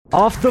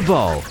Off the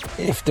ball.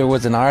 If there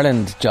was an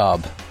Ireland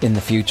job in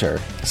the future,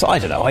 so I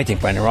don't know, I think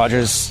Brendan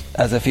Rodgers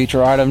as a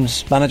future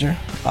Ireland manager,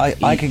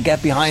 I could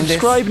get behind this.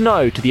 Subscribe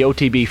now to the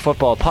OTB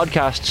Football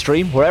Podcast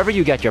stream wherever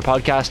you get your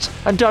podcasts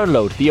and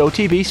download the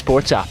OTB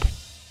Sports app.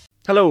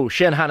 Hello,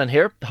 Shane Hannon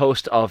here, the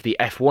host of the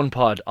F1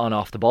 pod on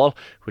Off the Ball,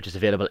 which is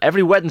available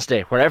every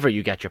Wednesday wherever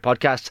you get your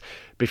podcasts.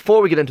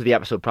 Before we get into the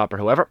episode proper,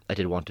 however, I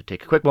did want to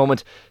take a quick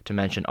moment to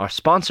mention our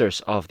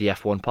sponsors of the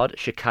F1 pod,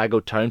 Chicago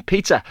Town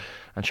Pizza.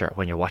 And sure,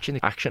 when you're watching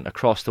the action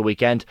across the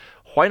weekend,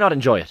 why not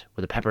enjoy it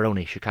with a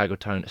pepperoni Chicago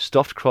Town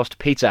stuffed crust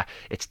pizza?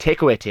 It's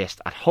takeaway taste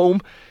at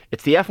home.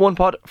 It's the F1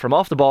 pod from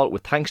Off the Ball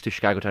with thanks to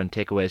Chicago Town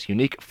Takeaway's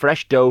unique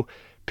fresh dough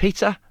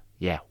pizza.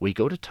 Yeah, we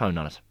go to town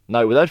on it.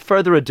 Now, without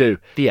further ado,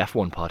 the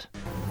F1 pod.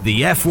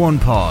 The F1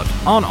 pod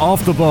on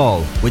Off the Ball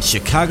with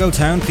Chicago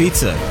Town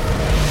Pizza.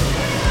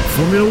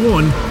 Formula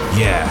One?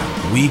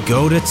 Yeah, we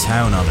go to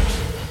town on it.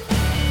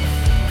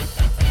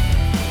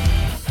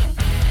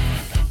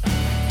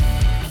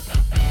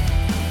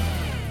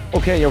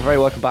 Okay, you're very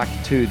welcome back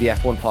to the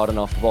F1 pod and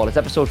Off the Ball. It's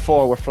episode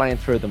 4. We're flying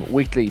through them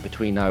weekly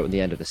between now and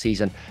the end of the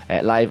season.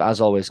 Live, as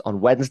always,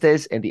 on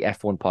Wednesdays in the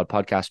F1 pod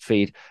podcast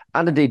feed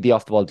and indeed the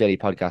Off the Ball daily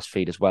podcast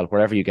feed as well,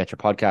 wherever you get your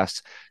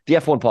podcasts. The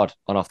F1 pod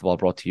on Off the Ball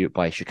brought to you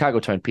by Chicago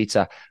Town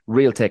Pizza.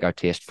 Real takeout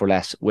taste for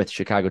less with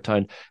Chicago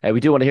Town. We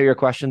do want to hear your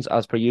questions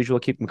as per usual.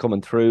 Keep them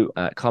coming through.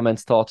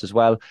 Comments, thoughts as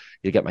well.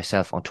 You'll get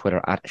myself on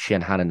Twitter at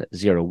Shane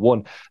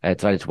Hannon01.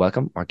 Delighted to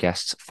welcome our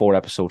guests for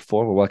episode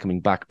 4. We're welcoming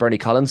back Bernie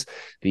Collins,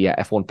 the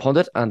F1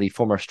 pundit and the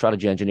former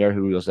strategy engineer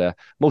who was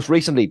most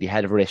recently the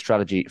head of race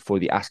strategy for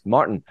the Aston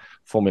Martin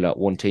Formula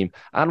One team.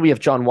 And we have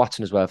John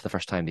Watson as well for the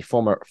first time, the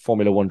former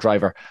Formula One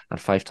driver and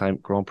 5-time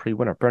Grand Prix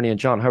winner. Bernie and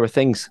John, how are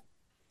things?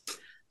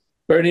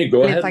 Bernie,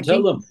 go ahead and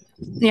tell them.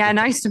 Yeah,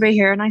 nice to be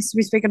here. Nice to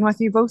be speaking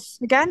with you both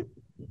again.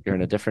 You're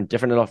in a different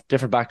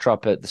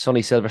backdrop at the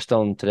sunny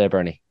Silverstone today,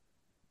 Bernie.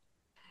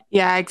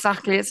 Yeah,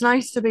 exactly. It's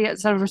nice to be at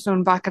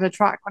Silverstone back at a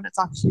track when it's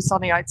actually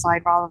sunny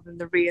outside rather than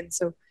the rain.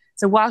 So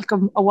it's a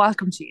welcome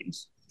change.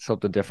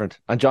 Something different.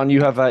 And John,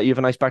 you have a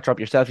nice backdrop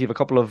yourself. You have a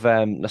couple of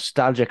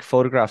nostalgic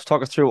photographs.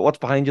 Talk us through what's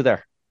behind you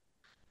there.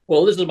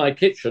 Well, this is my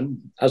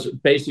kitchen, as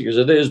basic as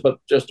it is, but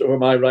just over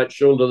my right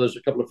shoulder, there's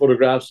a couple of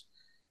photographs,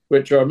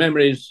 which are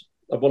memories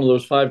of one of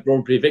those 5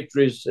 Grand Prix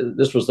victories.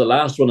 This was the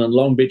last one in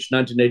Long Beach,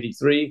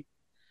 1983,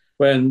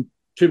 when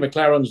 2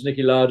 McLarens,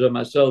 Niki Lauda and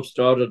myself,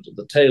 started at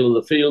the tail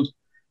of the field,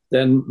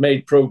 then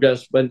made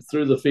progress, went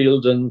through the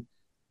field, and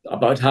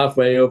about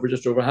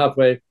just over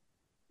halfway,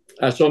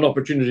 I saw an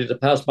opportunity to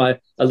pass my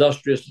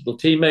illustrious little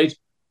teammate.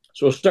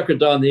 So I stuck it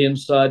down the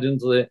inside at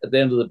the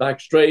end of the back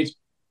straight.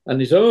 And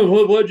he said,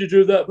 "Oh, why'd you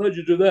do that? Why'd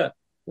you do that?"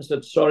 I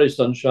said, "Sorry,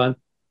 sunshine.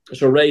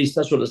 It's a race."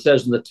 That's what it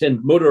says in the tin.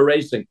 Motor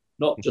racing,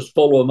 not just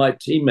follow my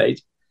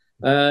teammate.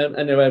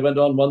 Anyway, I went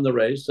on, won the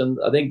race. And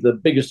I think the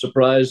biggest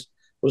surprise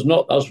was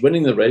not us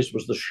winning the race,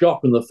 was the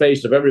shock on the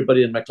face of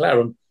everybody in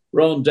McLaren.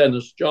 Ron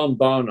Dennis, John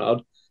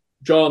Barnard,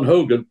 John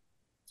Hogan.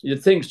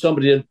 You'd think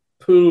somebody had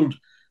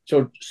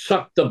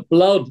sucked the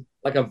blood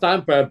like a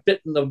vampire,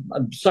 bitten them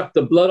and sucked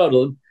the blood out of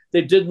them.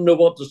 They didn't know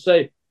what to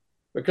say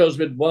because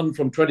we'd won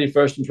from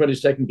 21st and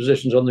 22nd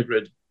positions on the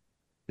grid.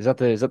 Is that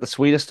the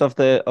sweetest of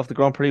the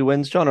Grand Prix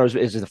wins, John, or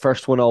is the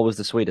first one always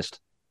the sweetest?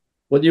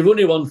 When you've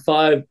only won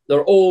 5,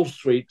 they're all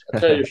sweet. I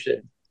tell you,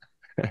 Shane.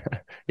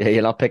 Yeah,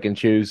 you'll not pick and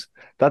choose.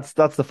 That's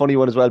the funny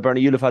one as well,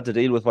 Bernie. You'll have had to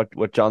deal with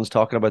what John's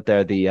talking about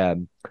there.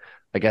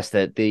 I guess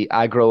the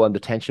aggro and the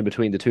tension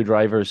between the 2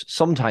 drivers.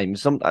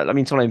 Sometimes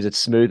it's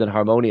smooth and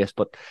harmonious,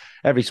 but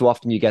every so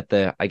often you get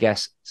the, I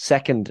guess,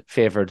 second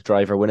favoured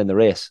driver winning the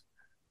race.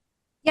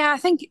 Yeah, I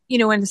think,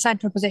 in the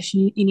centre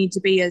position, you need to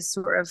be as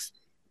sort of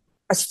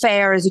as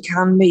fair as you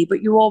can be,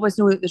 but you always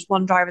know that there's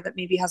one driver that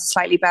maybe has a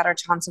slightly better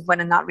chance of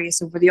winning that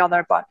race over the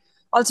other. But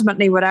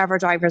ultimately, whatever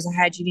driver's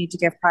ahead, you need to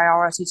give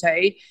priority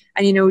to.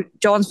 And,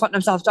 John's putting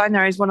himself down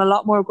there. He's won a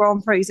lot more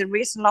Grand Prix and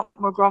racing a lot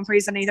more Grand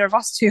Prix than either of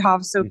us 2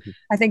 have. So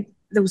I think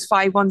those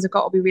 5 ones have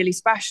got to be really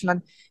special.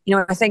 And,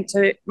 I think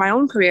to my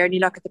own career, and you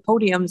look at the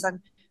podiums,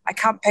 and I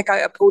can't pick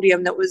out a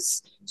podium that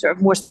was sort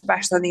of more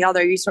special than the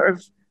other. You sort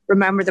of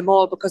remember them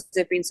all because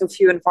they've been so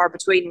few and far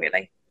between,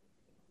 really.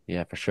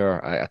 Yeah, for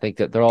sure. I think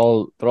that they're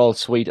all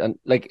sweet. And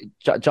like,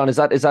 John, is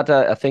that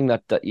a thing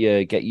that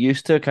you get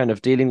used to, kind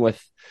of dealing with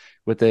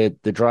the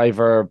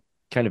driver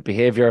kind of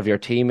behavior of your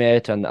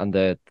teammate and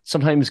the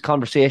sometimes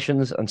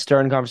conversations and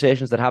stern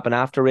conversations that happen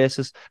after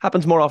races?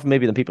 Happens more often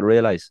maybe than people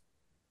realize.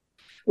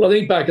 Well, I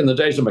think back in the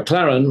days of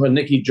McLaren, when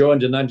Niki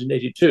joined in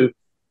 1982,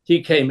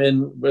 he came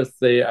in with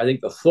the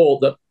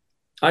thought that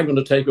I'm going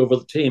to take over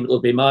the team. It'll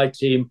be my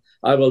team.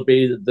 I will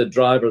be the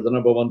driver, the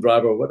number 1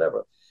 driver, or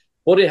whatever.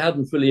 What he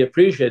hadn't fully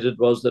appreciated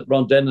was that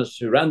Ron Dennis,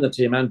 who ran the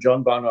team, and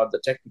John Barnard, the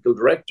technical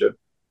director,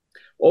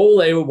 all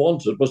they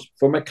wanted was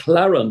for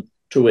McLaren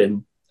to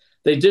win.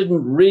 They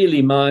didn't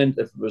really mind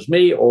if it was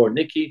me or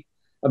Niki.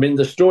 I mean,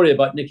 the story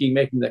about Niki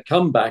making the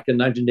comeback in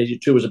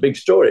 1982 was a big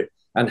story.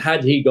 And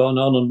had he gone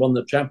on and won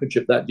the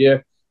championship that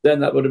year,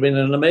 then that would have been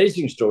an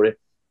amazing story.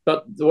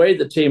 But the way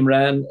the team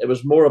ran, it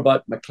was more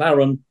about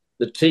McLaren,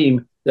 the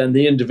team, than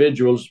the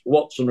individuals,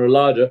 Watson or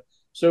Lauda.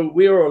 So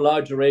we were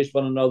allowed to race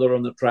one another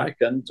on the track.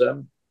 And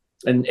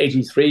in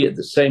 83,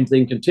 the same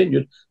thing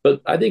continued.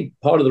 But I think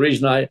part of the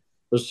reason I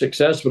was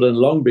successful in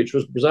Long Beach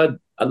was because I had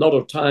a lot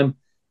of time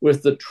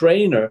with the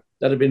trainer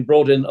that had been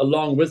brought in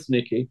along with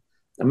Nicky,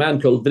 a man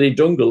called Willy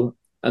Dungal.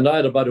 And I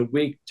had about a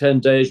week, 10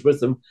 days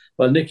with him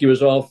while Nicky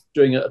was off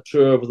doing a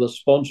tour with the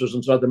sponsors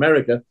in South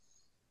America.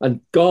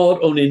 And God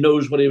only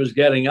knows what he was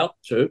getting up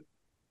to.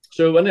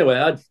 So anyway,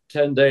 I had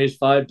 10 days,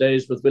 5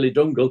 days with Willy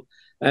Dungal,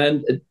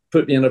 and it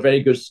put me in a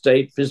very good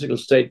state, physical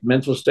state,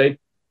 mental state.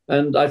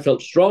 And I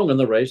felt strong in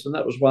the race. And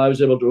that was why I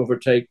was able to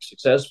overtake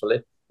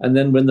successfully and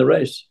then win the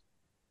race.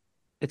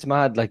 It's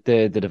mad, like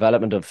the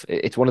development of,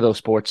 it's one of those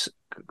sports,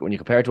 when you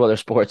compare it to other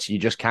sports, you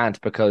just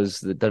can't, because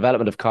the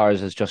development of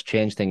cars has just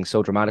changed things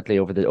so dramatically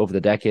over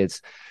the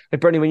decades. Like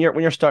Bernie, when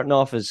you're starting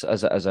off as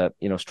a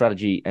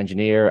strategy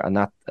engineer, and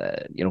that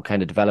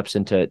kind of develops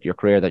into your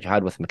career that you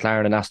had with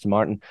McLaren and Aston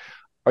Martin,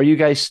 are you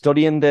guys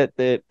studying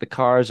the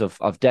cars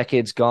of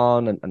decades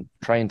gone and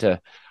trying to,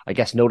 I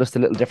guess, notice the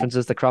little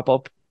differences that crop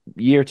up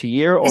year to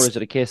year, or is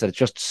it a case that it's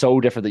just so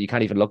different that you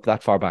can't even look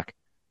that far back?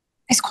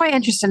 It's quite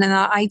interesting in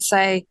that I'd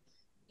say,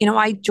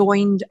 I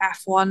joined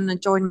F1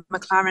 and joined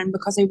McLaren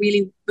because I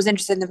really was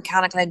interested in the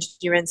mechanical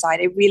engineering side.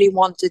 I really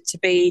wanted to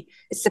be,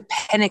 it's the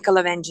pinnacle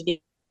of engineering.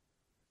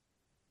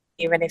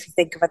 And if you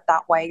think of it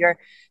that way, you're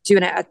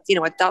doing it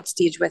at that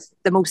stage with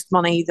the most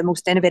money, the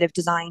most innovative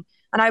design.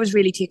 And I was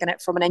really taking it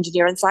from an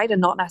engineering side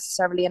and not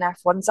necessarily an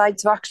F1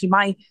 side. So actually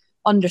my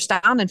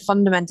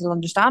fundamental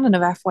understanding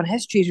of F1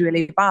 history is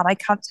really bad. I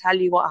can't tell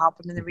you what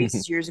happened in the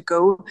races years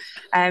ago.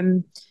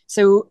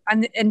 So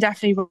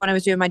definitely when I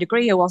was doing my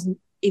degree, I wasn't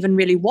even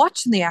really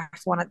watching the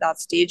F1 at that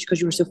stage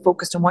because you were so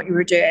focused on what you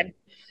were doing.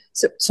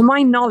 So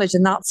my knowledge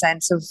in that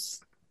sense of,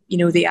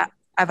 the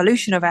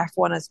evolution of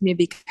F1 has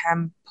maybe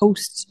come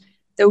post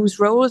those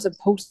roles and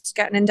post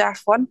getting into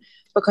F1,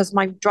 because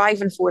my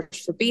driving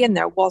force for being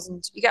there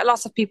wasn't, you get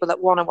lots of people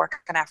that want to work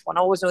on F1,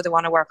 always know they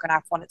want to work on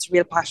F1. It's a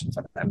real passion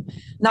for them.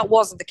 And that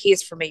wasn't the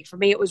case for me. For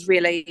me, it was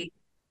really,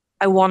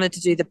 I wanted to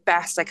do the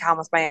best I can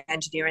with my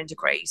engineering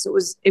degree. So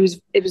it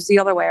was the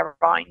other way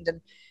around.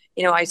 And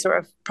I sort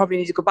of probably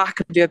need to go back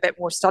and do a bit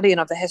more studying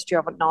of the history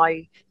of it now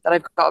that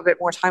I've got a bit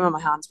more time on my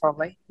hands,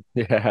 probably.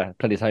 Yeah,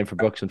 plenty of time for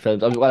books and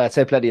films. Well, I'd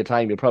say plenty of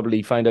time. You'll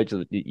probably find out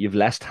that you've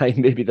less time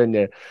maybe than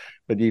you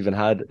even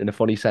had, in a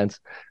funny sense.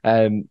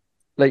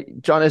 Like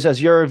John,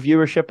 as your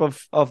viewership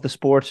of the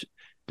sport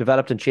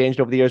developed and changed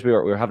over the years, we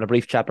were having a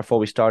brief chat before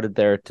we started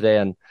there today,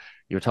 and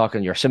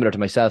you're similar to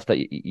myself, that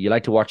you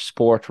like to watch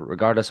sport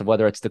regardless of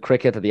whether it's the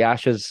cricket or the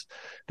Ashes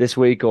this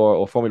week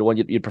or Formula One.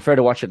 You'd prefer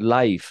to watch it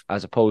live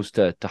as opposed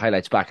to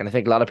highlights back. And I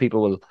think a lot of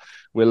people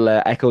will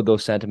echo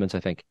those sentiments,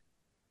 I think.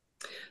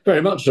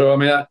 Very much so. I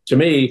mean, to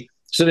me,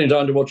 sitting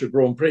down to watch a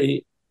Grand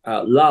Prix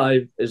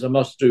live is a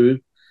must-do,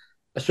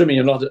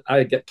 assuming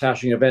I get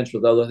clashing events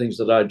with other things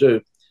that I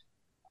do.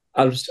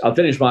 I'll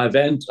finish my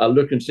event, I'll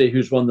look and see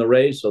who's won the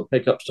race, I'll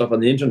pick up stuff on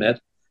the internet.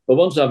 But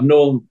once I've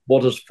known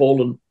what has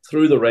fallen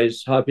through the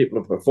race, how people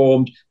have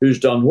performed, who's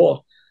done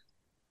what,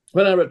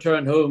 when I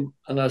return home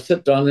and I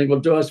sit down and think, well,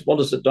 do I want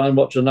to sit down and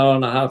watch an hour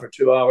and a half or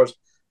 2 hours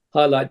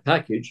highlight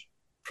package?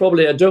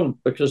 Probably I don't,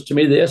 because to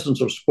me, the essence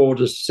of sport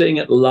is seeing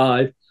it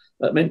live.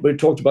 I mean, we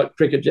talked about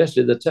cricket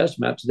yesterday, the test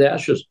match, the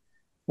Ashes.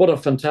 What a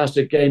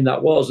fantastic game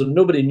that was. And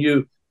nobody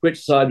knew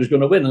which side was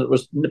going to win. And it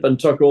was nip and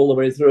tuck all the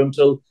way through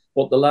until,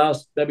 the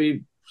last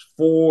maybe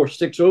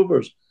 4-6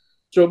 overs.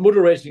 So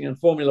motor racing and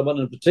Formula One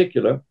in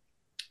particular,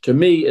 to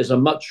me, is a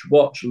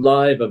much-watched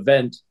live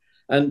event.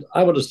 And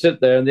I want to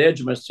sit there on the edge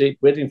of my seat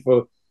waiting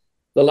for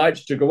the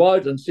lights to go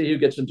out and see who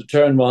gets into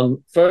turn one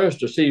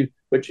first, or see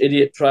which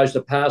idiot tries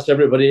to pass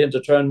everybody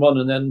into turn one.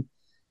 And then,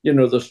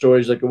 the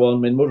stories that go on. I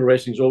mean, motor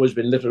racing's always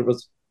been littered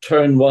with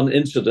turn one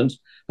incidents.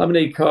 How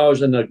many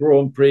cars in a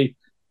Grand Prix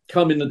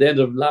come in at the end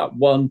of lap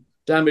one,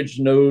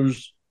 damaged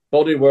nose,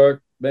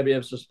 bodywork, maybe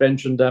have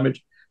suspension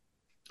damage?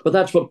 But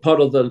that's what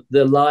part of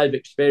the live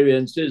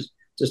experience is,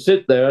 to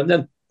sit there. And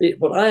then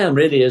what I am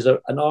really is an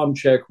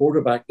armchair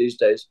quarterback these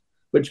days,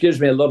 which gives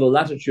me a lot of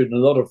latitude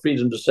and a lot of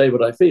freedom to say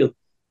what I feel.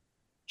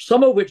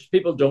 Some of which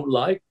people don't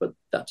like, but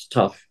that's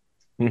tough.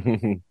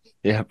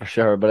 Yeah, for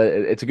sure. But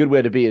it's a good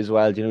way to be as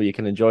well. You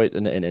can enjoy it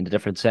in a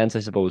different sense, I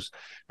suppose.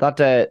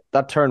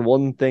 That turn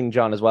one thing,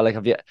 John, as well.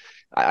 Like,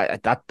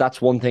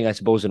 that's one thing I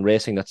suppose in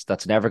racing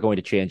that's never going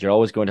to change. You're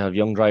always going to have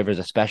young drivers,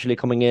 especially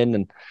coming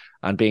in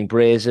and being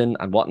brazen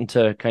and wanting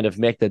to kind of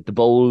make the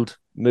bold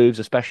moves,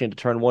 especially into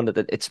turn one.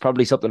 That it's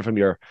probably something from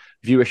your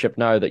viewership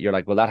now that you're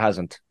like, well, that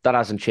hasn't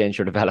changed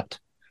or developed.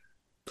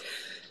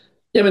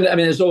 Yeah, I mean,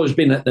 there's always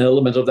been an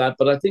element of that,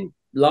 but I think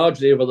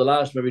largely over the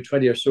last maybe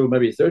 20 or so,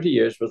 maybe 30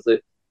 years, with the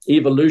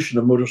evolution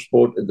of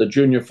motorsport, the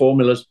junior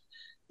formulas,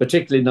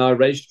 particularly now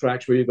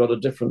racetracks where you've got a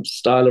different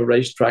style of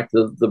racetrack,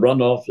 the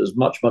runoff is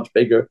much, much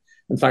bigger.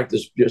 In fact,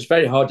 it's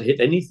very hard to hit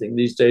anything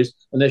these days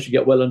unless you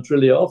get well and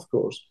truly off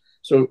course.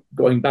 So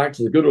going back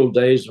to the good old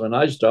days when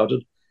I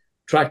started,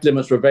 track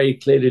limits were very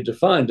clearly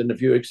defined. And if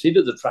you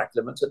exceeded the track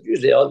limits, it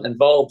usually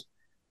involved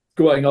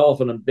going off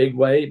in a big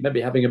way,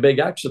 maybe having a big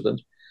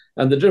accident.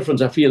 And the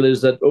difference, I feel,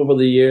 is that over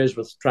the years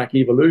with track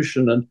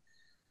evolution and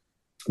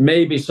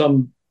maybe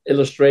some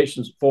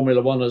illustrations,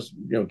 Formula One has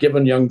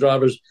given young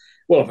drivers,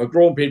 well, if a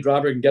Grand Prix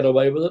driver can get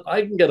away with it,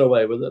 I can get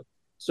away with it.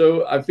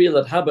 So I feel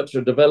that habits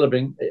are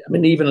developing, I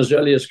mean, even as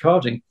early as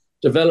karting,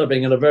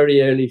 developing in a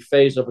very early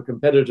phase of a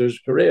competitor's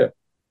career.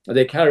 And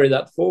they carry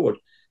that forward.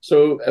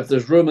 So if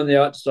there's room on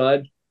the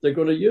outside, they're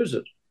going to use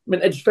it. I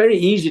mean, it's very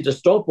easy to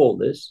stop all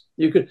this.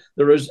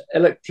 There is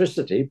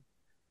electricity.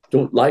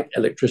 Don't like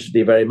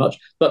electricity very much,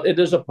 but it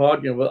is a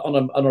part,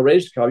 on a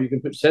race car, you can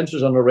put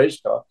sensors on a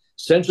race car,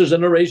 sensors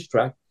in a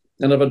racetrack.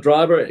 And if a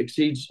driver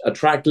exceeds a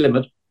track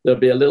limit, there'll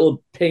be a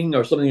little ping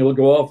or something that will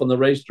go off in the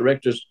race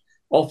director's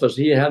office.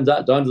 He hands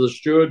that down to the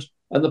stewards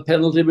and the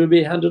penalty will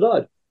be handed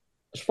out.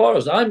 As far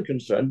as I'm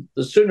concerned,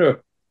 the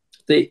sooner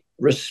the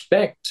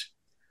respect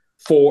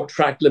for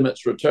track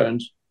limits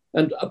returns,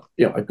 and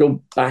I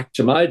go back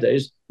to my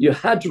days, you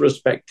had to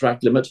respect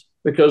track limits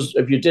because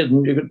if you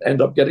didn't, you could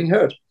end up getting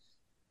hurt.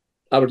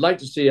 I would like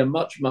to see a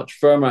much, much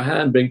firmer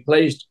hand being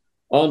placed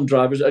on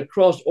drivers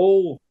across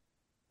all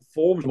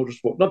forms of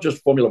motorsport, not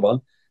just Formula One,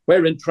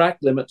 wherein track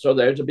limits are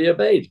there to be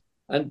obeyed.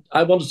 And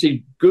I want to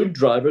see good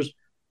drivers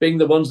being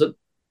the ones that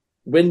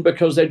win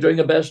because they're doing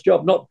the best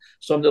job, not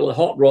some little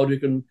hot rod who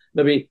can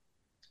maybe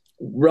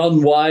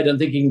run wide and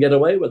think he can get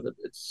away with it.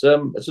 It's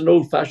an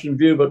old-fashioned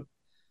view, but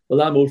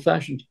well, I'm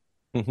old-fashioned.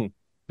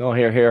 No,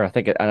 here. I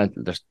think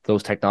there's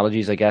those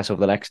technologies, I guess,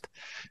 over the next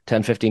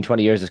 10, 15,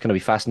 20 years, it's going to be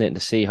fascinating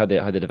to see how they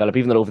develop,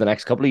 even though over the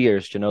next couple of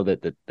years,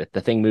 that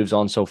the thing moves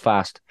on so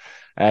fast.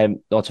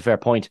 That's a fair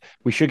point.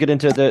 We should get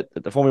into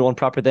the Formula One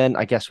proper then.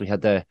 I guess we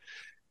had the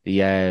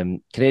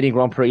Canadian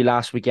Grand Prix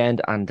last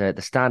weekend, and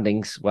the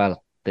standings,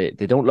 well, they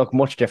don't look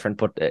much different,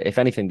 but if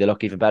anything, they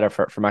look even better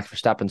for Max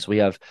Verstappen. So we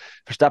have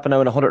Verstappen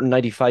now in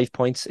 195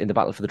 points in the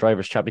battle for the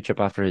Drivers' Championship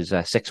after his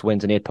 6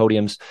 wins and 8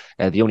 podiums.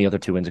 The only other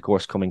 2 wins, of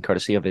course, coming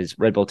courtesy of his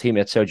Red Bull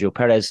teammate Sergio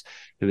Perez,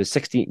 who is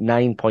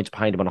 69 points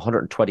behind him on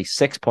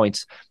 126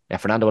 points.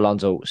 Fernando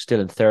Alonso still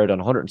in third on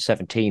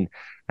 117.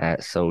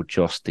 So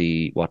just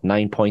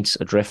 9 points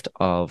adrift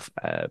of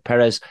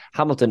Perez.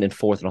 Hamilton in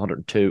fourth on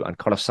 102, and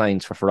Carlos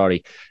Sainz for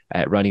Ferrari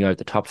rounding out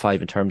the top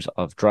 5 in terms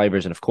of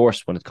drivers. And of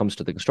course, when it comes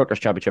to the Constructors'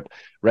 Championship,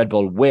 Red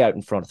Bull way out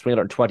in front,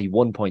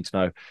 321 points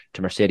now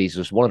to Mercedes,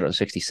 who's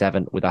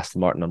 167 with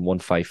Aston Martin on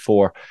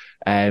 154.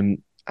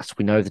 As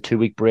we know, the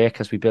 2-week break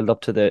as we build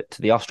up to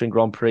the Austrian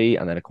Grand Prix,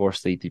 and then of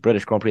course the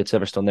British Grand Prix at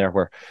Silverstone there,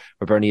 where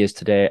Bernie is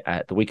today,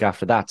 the week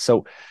after that.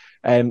 So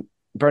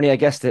Bernie, I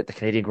guess the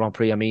Canadian Grand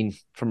Prix, I mean,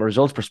 from a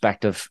results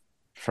perspective,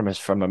 from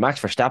a Max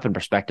Verstappen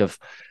perspective,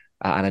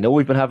 and I know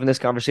we've been having this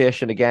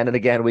conversation again and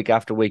again, week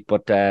after week,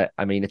 but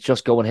I mean, it's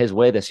just going his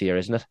way this year,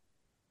 isn't it?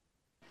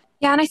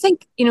 Yeah, and I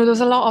think, there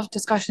was a lot of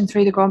discussion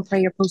through the Grand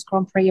Prix or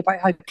post-Grand Prix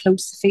about how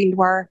close the field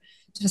were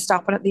to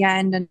Verstappen at the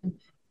end, and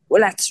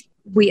well, let's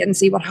wait and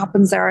see what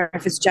happens there,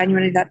 if it's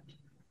genuinely that,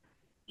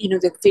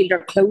 the field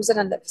are closing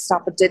and that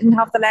Verstappen didn't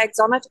have the legs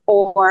on it,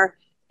 or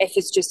if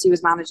it's just he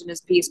was managing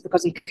his pace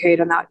because he could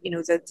on that,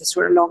 the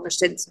sort of longer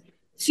stints.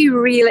 A few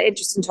real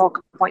interesting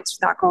talking points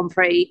for that Grand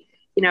Prix.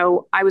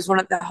 I was one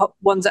of the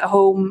ones at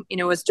home,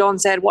 as John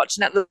said,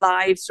 watching it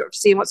live, sort of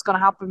seeing what's going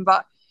to happen.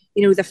 But,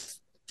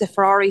 the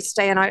Ferrari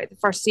staying out at the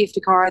first safety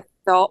car, I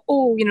thought,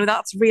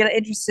 that's a real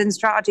interesting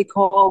strategy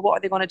call. What are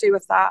they going to do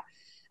with that?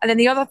 And then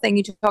the other thing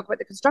you talk about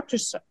the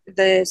constructors,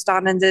 the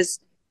standings is,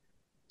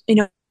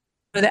 the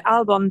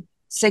Albon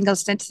single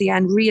stint to the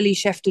end really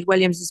shifted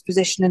Williams'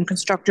 position in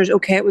constructors.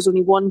 Okay, it was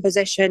only one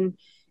position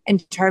in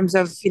terms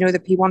of, the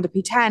P1 to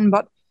P10,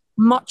 but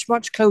much,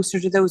 much closer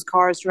to those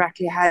cars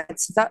directly ahead.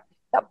 So that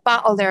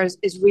battle there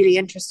is really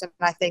interesting,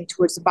 I think,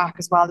 towards the back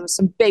as well. There was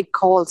some big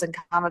calls in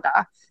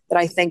Canada that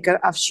I think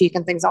have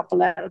shaken things up a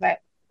little bit.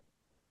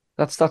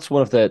 That's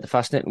one of the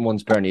fascinating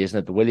ones, Bernie, isn't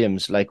it? The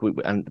Williams,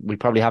 we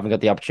probably haven't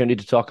got the opportunity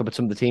to talk about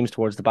some of the teams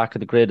towards the back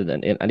of the grid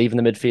and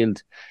even the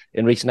midfield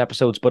in recent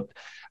episodes. But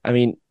I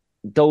mean,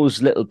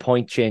 those little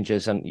point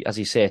changes, and as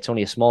you say, it's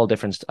only a small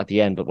difference at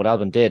the end, but what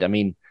Albon did, I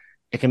mean,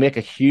 it can make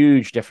a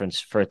huge difference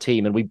for a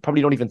team. And we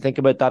probably don't even think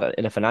about that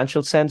in a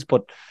financial sense,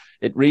 but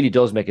it really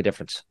does make a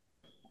difference.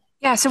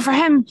 Yeah, so for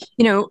him,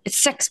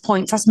 it's 6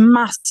 points. That's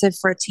massive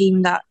for a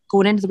team that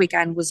going into the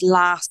weekend was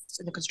last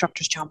in the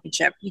Constructors'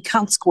 Championship. You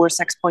can't score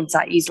 6 points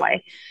that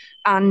easily.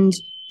 And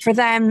for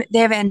them,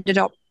 they've ended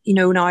up,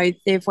 now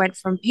they've went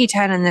from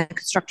P10 in the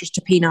Constructors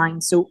to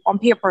P9. So on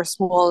paper, a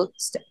small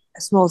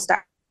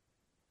step.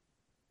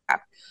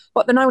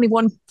 But they're now only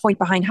 1 point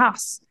behind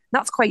Haas.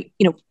 That's quite,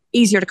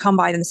 easier to come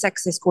by than the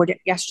 6 they scored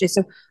yesterday.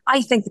 So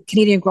I think the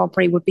Canadian Grand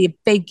Prix would be a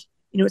big,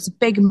 it's a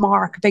big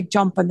mark, a big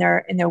jump in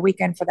their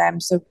weekend for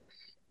them. So,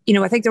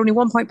 I think they're only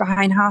 1 point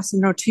behind Haas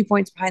and they're 2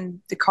 points behind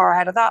the car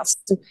ahead of that.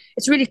 So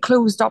it's really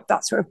closed up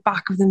that sort of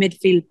back of the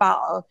midfield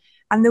battle.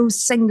 And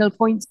those single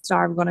points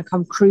are going to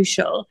come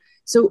crucial.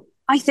 So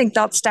I think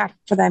that step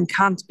for them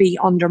can't be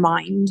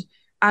undermined.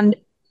 And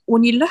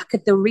when you look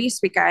at the race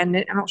weekend,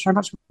 I'm not sure how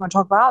much we want to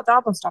talk about the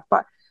Albon stuff,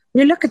 but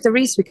when you look at the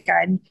race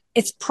weekend,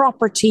 it's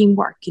proper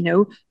teamwork,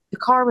 The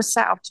car was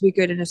set up to be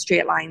good in a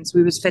straight line, so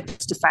he was fit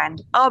to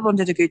defend. Albon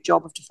did a good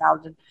job of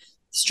defending.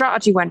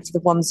 Strategy went for the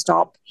one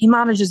stop. He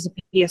manages the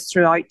pace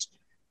throughout.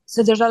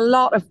 So there's a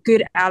lot of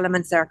good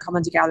elements there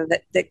coming together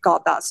that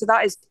got that. So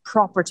that is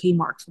proper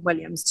teamwork for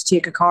Williams to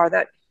take a car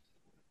that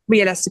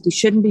realistically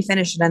shouldn't be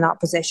finishing in that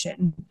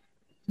position.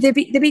 They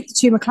beat the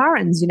two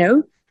McLarens,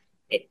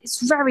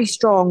 It's a very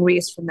strong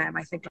race from them,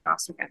 I think,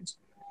 last weekend.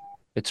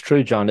 It's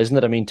true, John, isn't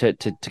it? I mean, to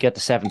get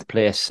the 7th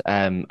place,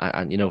 and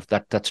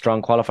that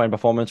strong qualifying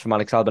performance from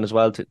Alex Albon as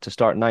well to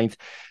start 9th,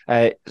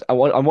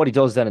 and what he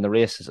does then in the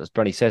race, as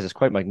Bernie says, is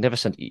quite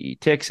magnificent. He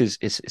takes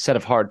his set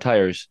of hard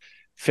tyres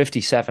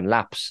 57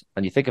 laps,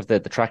 and you think of the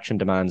traction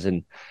demands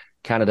in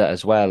Canada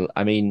as well.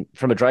 I mean,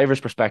 from a driver's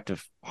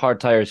perspective, hard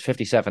tyres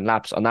 57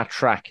 laps on that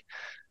track.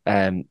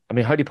 I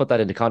mean, how do you put that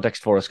into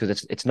context for us?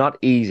 Because it's not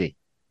easy.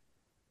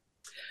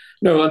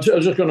 No, I was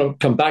just going to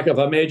come back, if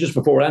I may, just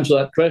before I answer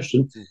that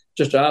question,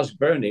 just to ask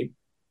Bernie,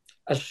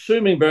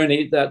 assuming,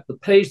 Bernie, that the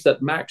pace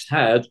that Max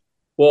had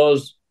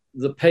was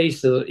the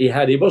pace that he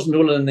had, he wasn't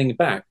holding anything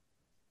back.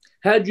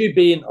 Had you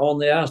been on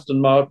the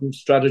Aston Martin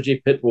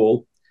strategy pit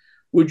wall,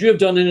 would you have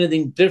done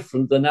anything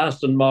different than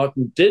Aston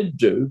Martin did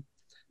do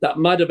that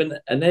might have been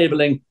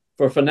enabling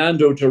for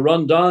Fernando to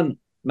run down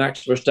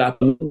Max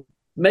Verstappen,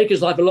 make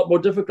his life a lot more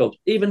difficult,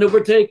 even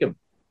overtake him?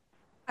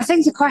 I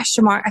think the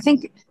question mark,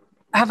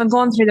 having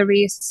gone through the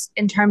race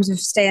in terms of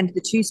staying to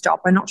the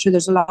 2-stop, I'm not sure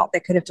there's a lot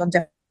they could have done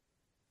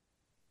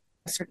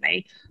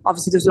differently.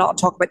 Obviously, there's a lot of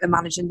talk about them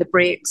managing the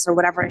brakes or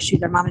whatever issue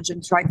they're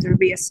managing throughout the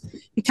race.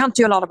 You can't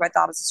do a lot about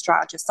that as a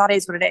strategist. That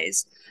is what it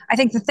is. I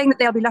think the thing that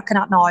they'll be looking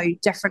at now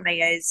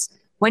differently is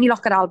when you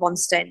look at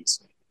Albon's stint,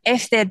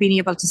 if they'd been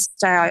able to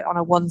stay out on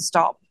a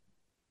 1-stop,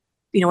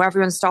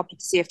 everyone stopped at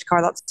the safety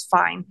car, that's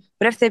fine.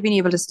 But if they've been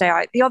able to stay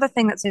out, the other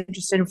thing that's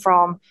interesting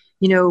from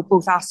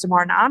both Aston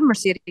Martin and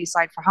Mercedes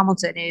side for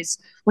Hamilton is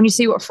when you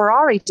see what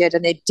Ferrari did,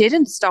 and they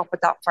didn't stop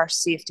at that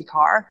first safety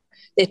car.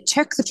 They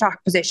took the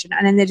track position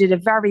and then they did a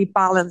very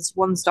balanced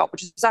 1-stop,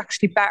 which is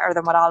actually better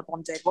than what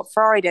Albon did. What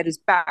Ferrari did is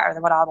better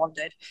than what Albon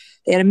did.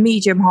 They had a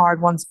medium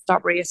hard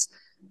 1-stop race.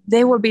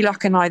 They will be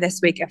looking now this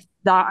week if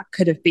that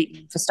could have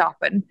beaten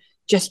Verstappen,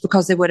 just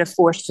because they would have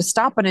forced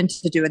Verstappen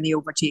into doing the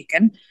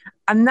overtaking.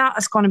 And that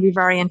is going to be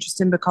very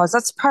interesting because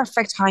that's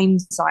perfect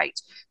hindsight.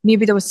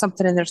 Maybe there was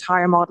something in their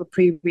tyre model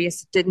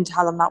pre-race that didn't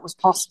tell them that was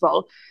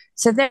possible.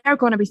 So they're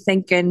going to be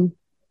thinking,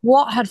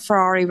 what had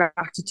Ferrari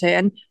reacted to?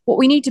 And what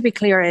we need to be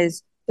clear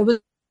is there was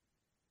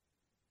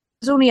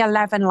only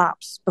 11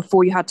 laps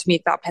before you had to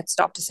make that pit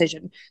stop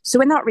decision.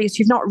 So in that race,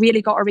 you've not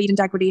really got a read in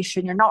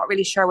degradation. You're not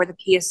really sure where the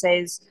pace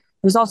is.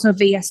 There's also a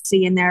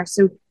VSC in there.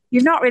 So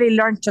you've not really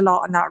learnt a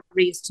lot in that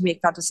race to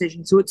make that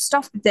decision. So it's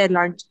stuff that they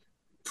learnt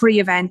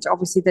pre-event,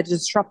 obviously the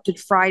disrupted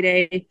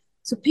Friday.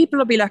 So people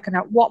will be looking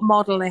at what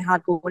model they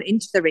had going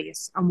into the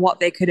race and what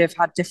they could have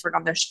had different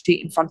on their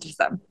street in front of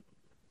them.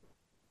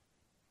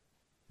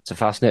 It's a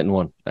fascinating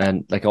one.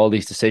 And like all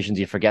these decisions,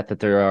 you forget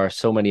that there are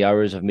so many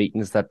hours of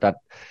meetings that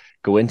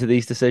go into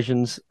these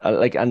decisions.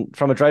 And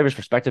from a driver's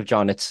perspective,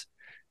 John, it's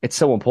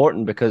so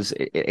important because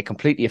it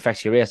completely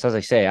affects your race. As I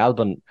say,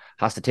 Albon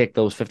has to take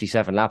those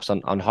 57 laps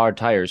on hard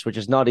tyres, which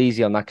is not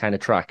easy on that kind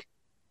of track.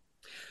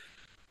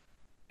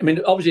 I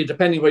mean, obviously,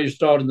 depending where you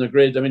start in the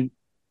grid, I mean,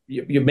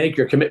 you make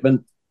your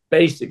commitment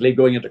basically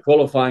going into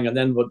qualifying, and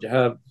then what you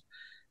have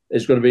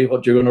is going to be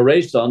what you're going to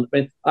race on. I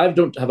mean, I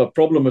don't have a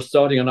problem with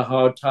starting on a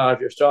hard tyre if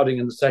you're starting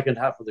in the second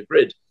half of the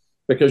grid,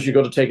 because you've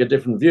got to take a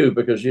different view,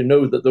 because you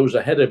know that those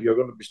ahead of you are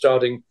going to be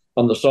starting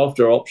on the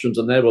softer options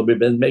and they will be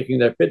making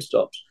their pit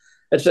stops.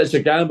 It's a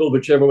gamble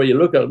whichever way you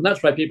look at it. And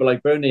that's why people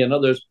like Bernie and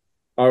others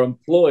are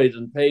employed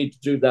and paid to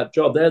do that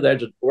job. They're there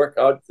to work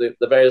out the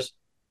various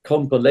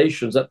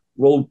compilations that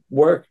will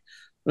work.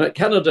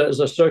 Canada is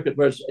a circuit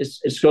where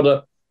it's got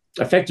a,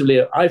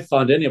 effectively, I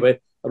found anyway,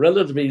 a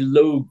relatively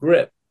low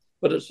grip,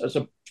 but it's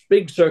a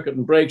big circuit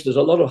and brakes. There's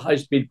a lot of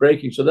high-speed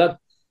braking, so that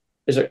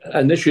is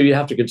an issue you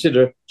have to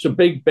consider. So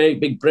big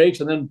brakes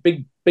and then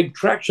big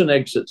traction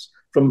exits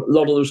from a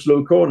lot of those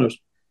slow corners.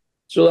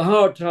 So the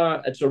hard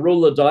tire, it's a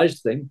roll of the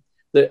dice thing.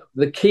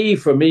 The key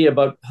for me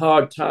about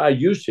hard tire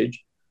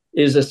usage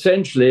is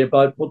essentially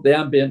about what the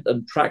ambient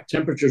and track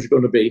temperatures are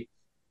going to be.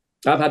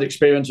 I've had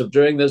experience of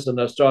doing this, and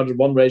I started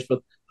one race with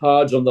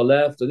hards on the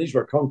left, and these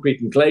were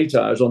concrete and clay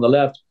tires on the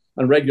left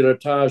and regular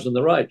tires on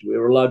the right. We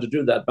were allowed to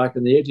do that back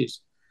in the 80s.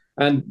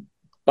 And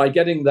by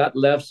getting that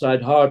left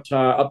side hard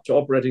tire up to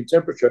operating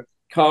temperature,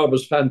 car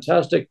was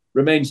fantastic,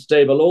 remained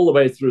stable all the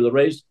way through the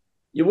race.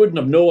 You wouldn't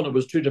have known it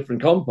was two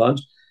different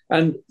compounds,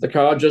 and the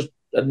car just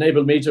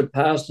enabled me to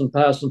pass and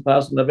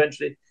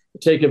eventually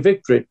take a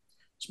victory.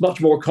 It's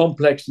much more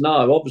complex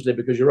now, obviously,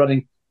 because you're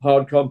running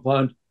hard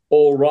compound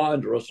all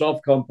round, or a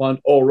soft compound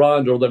all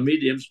round, or the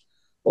mediums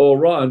all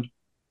round.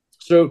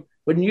 So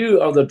when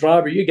you are the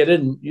driver, you get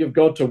in, you've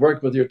got to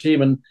work with your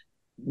team and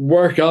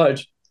work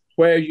out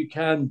where you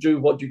can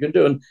do what you can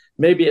do. And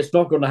maybe it's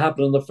not going to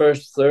happen in the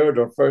first third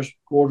or first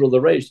quarter of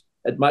the race.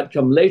 It might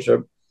come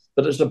later,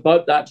 but it's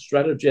about that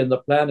strategy and the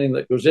planning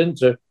that goes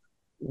into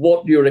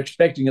what you're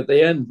expecting at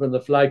the end when the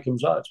flag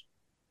comes out.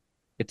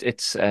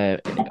 I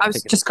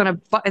was just going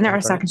to butt in there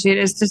a second.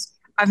 It's just,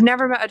 I've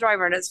never met a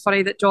driver, and it's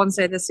funny that John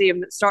said the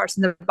same, that starts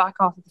in the back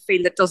half of the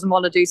field that doesn't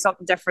want to do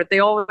something different. They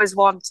always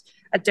want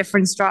a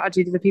different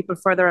strategy to the people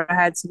further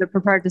ahead, so they're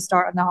prepared to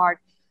start on the hard.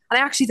 And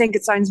I actually think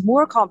it sounds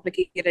more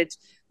complicated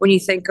when you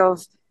think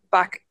of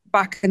back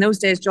in those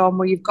days, John,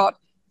 where you've got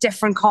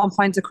different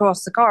compounds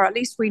across the car. At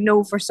least we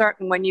know for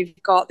certain when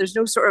there's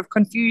no sort of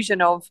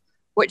confusion of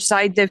which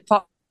side they've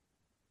put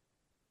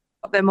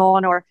them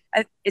on, or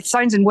it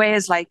sounds in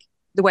ways like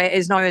the way it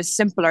is now is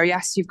simpler.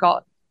 Yes, you've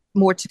got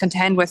more to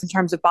contend with in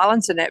terms of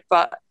balancing it,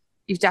 but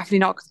you've definitely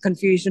not got the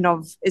confusion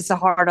of is the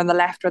hard on the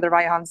left or the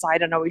right hand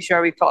side, and are we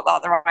sure we've got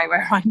that the right way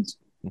around?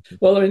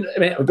 Well, I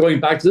mean, going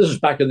back to this was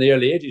back in the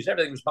early 80s,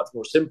 everything was much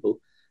more simple,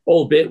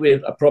 albeit we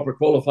had a proper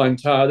qualifying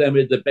tyre, then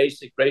we had the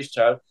basic race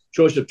tyre,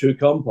 choice of two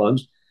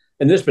compounds.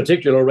 In this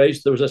particular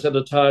race, there was a set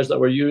of tyres that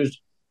were used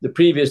the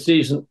previous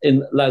season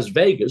in Las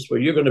Vegas, where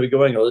you're going to be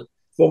going, or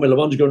Formula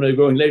One's going to be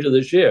going later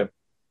this year.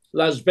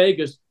 Las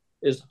Vegas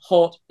is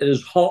hot. It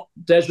is hot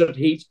desert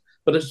heat,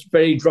 but it's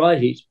very dry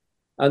heat.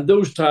 And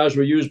those tyres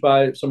were used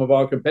by some of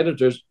our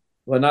competitors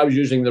when I was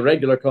using the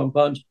regular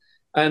compounds,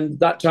 and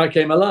that tyre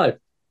came alive.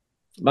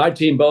 My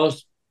team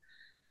boss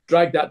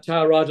dragged that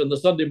tyre out on the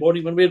Sunday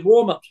morning when we had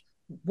warm-ups.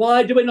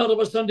 Why do we not have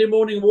a Sunday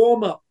morning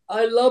warm-up?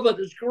 I love it.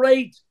 It's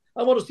great.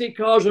 I want to see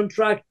cars on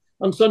track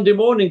on Sunday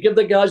morning. Give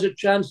the guys a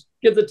chance,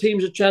 give the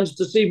teams a chance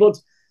to see what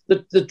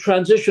the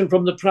transition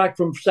from the track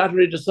from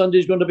Saturday to Sunday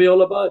is going to be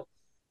all about.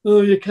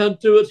 Oh, you can't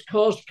do it. It's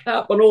cost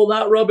cap and all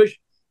that rubbish.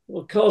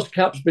 Well, cost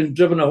cap's been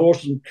driven a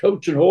horse and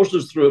coaching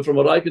horses through it from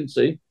what I can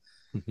see.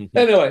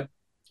 Anyway,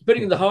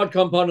 putting the hard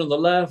compound on the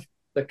left,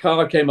 the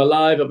car came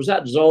alive. It was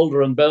at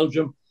Zolder in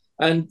Belgium,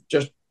 and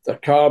just the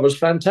car was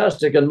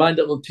fantastic. And my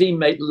little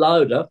teammate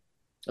Lauda,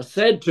 I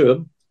said to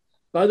him,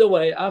 by the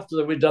way,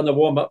 after we'd done the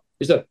warm-up,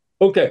 he said,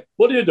 okay,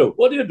 what do you do?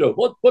 What do you do?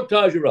 What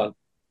tires you run?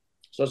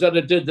 So I said,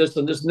 I did this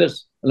and this and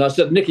this. And I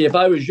said, Nicky, if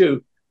I was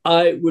you,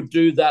 I would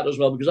do that as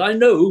well, because I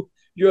know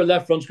your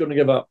left front's going to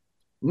give up.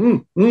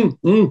 So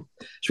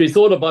he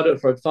thought about it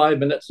for 5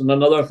 minutes and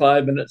another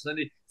 5 minutes. And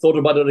then he thought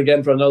about it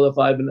again for another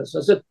 5 minutes.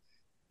 I said,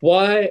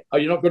 why are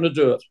you not going to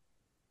do it?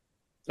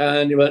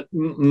 And he went,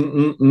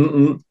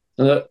 And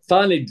I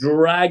finally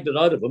dragged it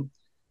out of him,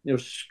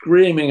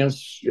 screaming. And,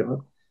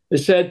 he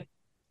said,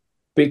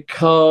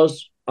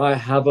 because I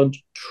haven't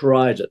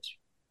tried it.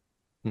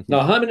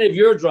 Now, how many of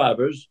your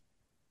drivers,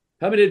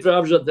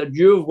 that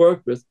you've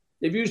worked with,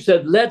 if you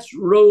said, let's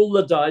roll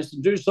the dice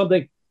and do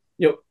something,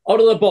 out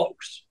of the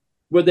box,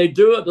 would they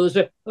do it? Or they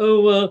say,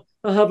 oh,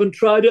 I haven't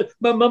tried it.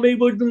 My mummy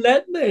wouldn't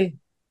let me.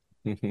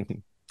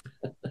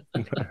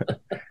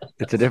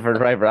 It's a different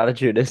driver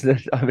attitude, isn't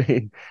it? I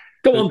mean,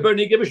 come on,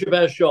 Bernie, give us your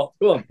best shot.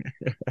 Go on.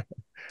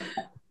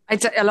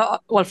 I'd say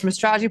from a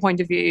strategy point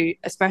of view,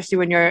 especially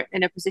when you're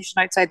in a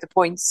position outside the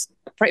points,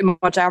 pretty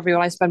much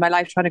everyone I spend my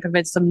life trying to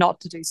convince them not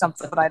to do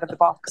something out of the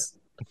box.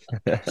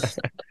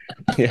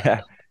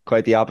 Yeah,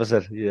 quite the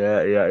opposite.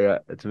 Yeah.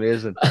 It's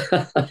amazing.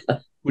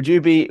 Would you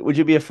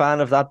be a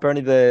fan of that,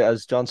 Bernie?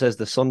 As John says,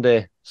 the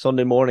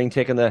Sunday morning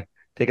taking the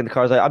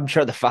cars out. I'm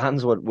sure the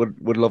fans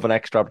would love an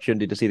extra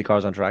opportunity to see the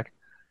cars on track.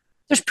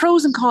 There's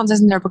pros and cons,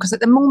 isn't there? Because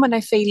at the moment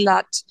I feel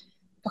that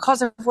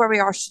because of where we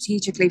are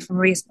strategically from a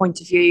race point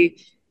of view,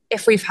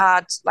 if we've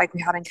had, like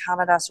we had in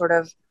Canada, sort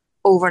of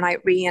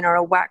overnight rain or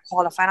a wet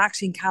qualifying,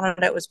 actually in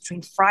Canada it was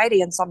between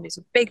Friday and Sunday,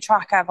 so big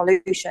track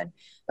evolution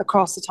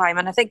across the time.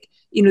 And I think,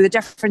 the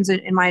difference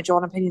in my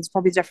John opinion is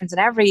probably the difference in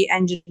every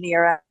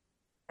engineer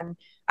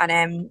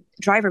and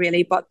driver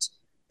really, but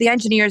the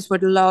engineers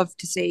would love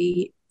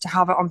to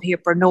have it on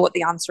paper, know what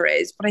the answer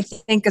is. But I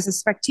think as a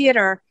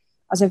spectator,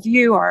 as a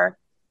viewer,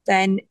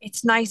 then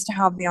it's nice to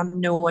have the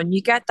unknown.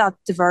 You get that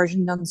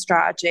diversion on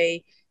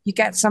strategy. You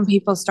get some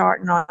people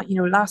starting on,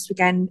 last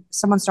weekend,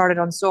 someone started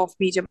on soft,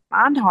 medium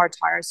and hard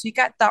tires. So you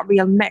get that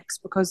real mix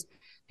because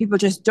people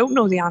just don't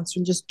know the answer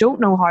and just don't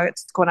know how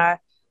it's going to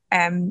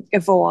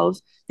evolve.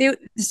 The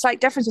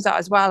slight difference with that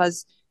as well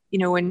as,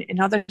 in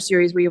other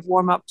series where you have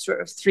warm up sort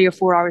of 3 or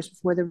 4 hours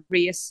before the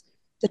race,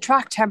 the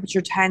track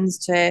temperature tends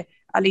to,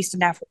 at least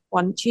in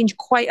F1, change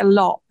quite a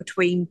lot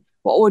between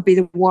what would be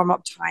the warm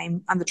up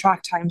time and the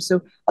track time.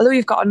 So although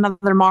you've got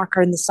another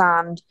marker in the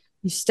sand,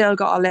 you've still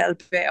got a little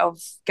bit of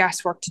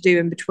guesswork to do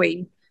in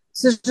between.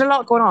 So there's a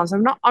lot going on. So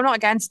I'm not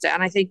against it.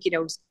 And I think,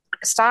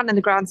 standing in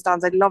the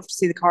grandstands, I'd love to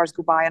see the cars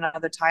go by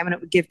another time and it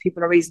would give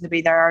people a reason to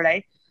be there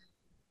early.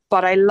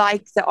 But I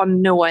like the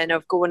unknown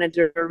of going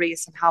into a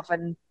race and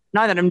having,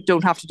 now that I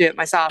don't have to do it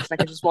myself, I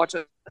can just watch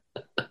it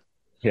on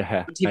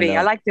TV.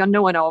 I like the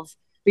unknown of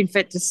being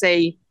fit to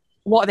see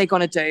what are they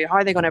going to do? How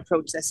are they going to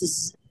approach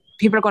this?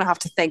 People are going to have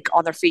to think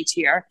on their feet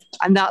here.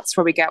 And that's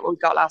where we get what we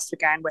got last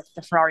weekend with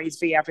the Ferraris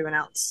v everyone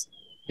else.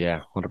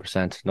 Yeah,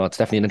 100%. No, it's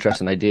definitely an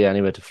interesting idea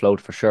anyway to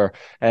float for sure.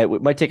 We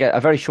might take a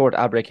very short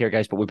ad break here,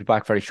 guys, but we'll be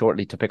back very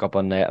shortly to pick up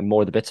on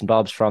more of the bits and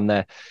bobs from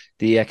the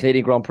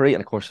Canadian Grand Prix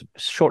and, of course, a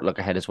short look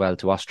ahead as well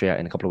to Austria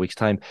in a couple of weeks'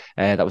 time.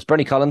 That was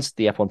Bernie Collins,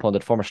 the F1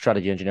 pundit, former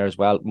strategy engineer as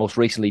well, most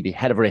recently the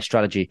head of race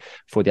strategy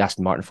for the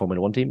Aston Martin Formula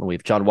One team. And we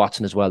have John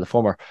Watson as well, the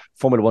former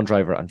Formula One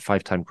driver and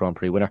 5-time Grand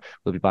Prix winner.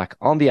 We'll be back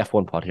on the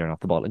F1 pod here on Off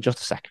the Ball in just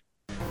a sec.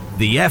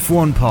 The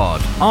F1 Pod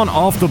on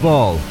Off the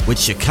Ball with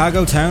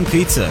Chicago Town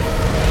Pizza.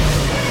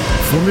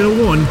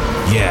 Formula One.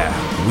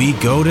 Yeah, we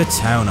go to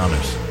town on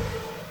it.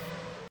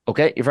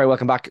 Okay, you're very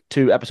welcome back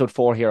to episode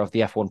 4 here of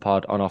the F1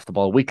 Pod on Off the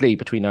Ball, weekly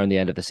between now and the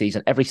end of the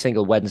season, every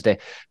single Wednesday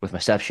with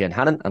myself, Shane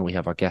Hannon, and we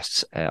have our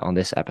guests on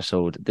this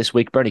episode this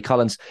week. Bernie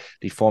Collins,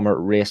 the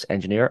former race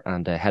engineer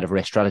and head of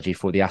race strategy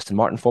for the Aston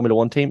Martin Formula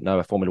One team, now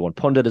a Formula One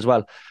pundit as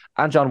well,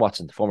 and John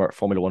Watson, the former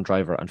Formula One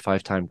driver and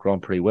 5-time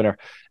Grand Prix winner.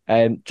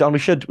 John, we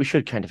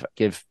should kind of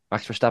give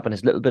Max Verstappen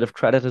his little bit of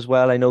credit as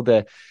well. I know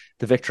the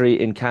victory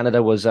in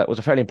Canada was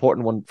a fairly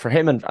important one for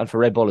him and for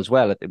Red Bull as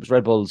well. It was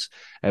Red Bull's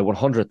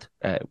 100th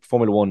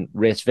Formula One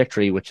race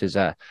victory, which is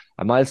a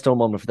milestone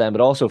moment for them,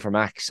 but also for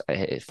Max,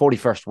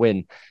 41st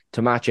win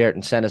to match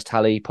Ayrton Senna's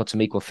tally, puts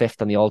him equal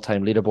 5th on the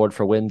all-time leaderboard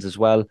for wins as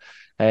well.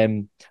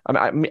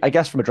 I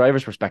guess from a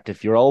driver's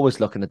perspective, you're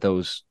always looking at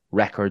those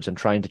records and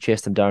trying to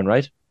chase them down,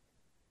 right?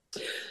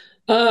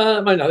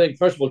 I think,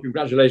 first of all,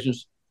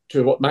 congratulations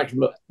to what Max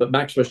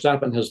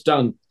Verstappen has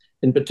done,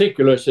 in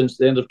particular since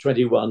the end of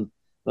 21.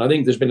 I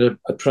think there's been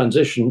a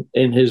transition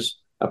in his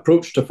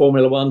approach to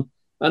Formula One,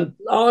 and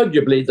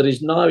arguably that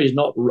he's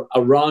not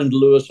around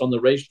Lewis on the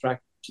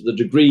racetrack to the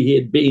degree he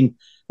had been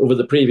over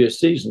the previous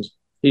seasons.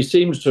 He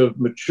seems to have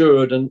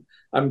matured, and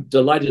I'm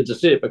delighted to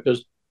see it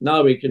because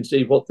now we can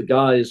see what the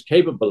guy is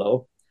capable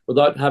of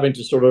without having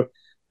to sort of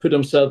put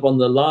himself on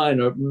the line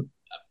or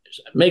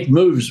make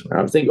moves.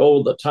 I think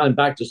all the time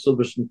back to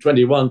Silverstone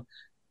 21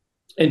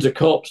 into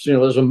Copse,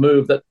 there's a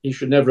move that he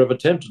should never have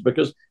attempted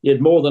because he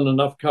had more than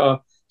enough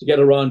car to get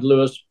around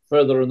Lewis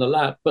further in the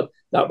lap. But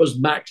that was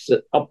Max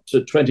up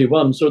to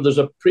 21. So there's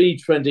a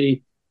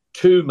pre-22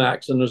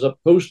 Max and there's a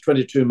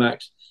post-22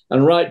 Max.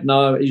 And right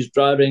now he's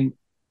driving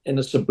in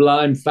a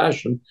sublime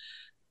fashion.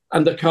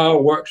 And the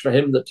car works for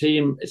him. The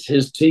team, it's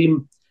his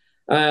team.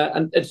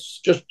 And it's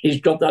just,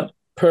 he's got that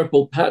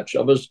purple patch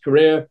of his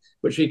career,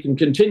 which he can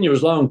continue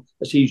as long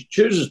as he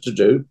chooses to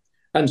do.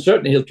 And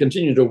certainly he'll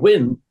continue to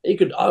win. He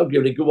could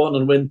arguably go on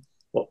and win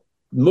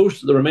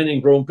most of the remaining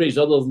Grand Prix,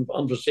 other than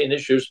unforeseen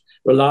issues,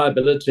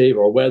 reliability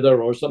or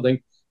weather or something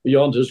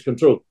beyond his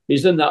control.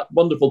 He's in that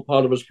wonderful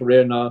part of his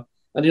career now,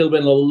 and he'll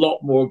win a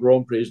lot more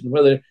Grand Prix. And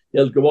whether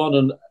he'll go on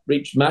and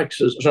reach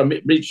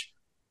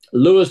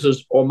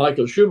Lewis's or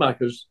Michael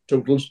Schumacher's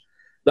totals,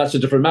 that's a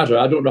different matter.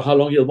 I don't know how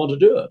long he'll want to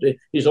do it.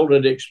 He's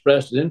already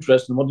expressed an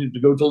interest in wanting to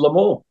go to Le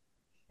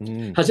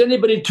Mans. Has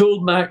anybody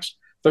told Max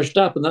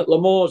Verstappen that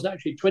Le Mans is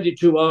actually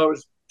 22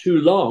 hours too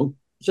long?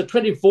 It's a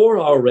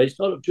 24-hour race,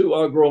 not a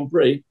 2-hour Grand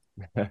Prix.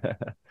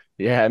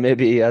 Yeah,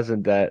 maybe he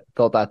hasn't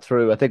thought that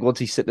through. I think once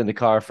he's sitting in the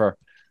car for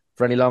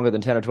any longer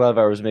than 10 or 12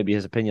 hours, maybe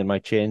his opinion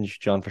might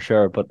change, John, for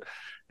sure. But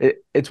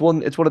it's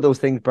one of those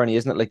things, Bernie,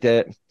 isn't it? Like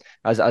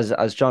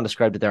as John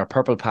described it there, a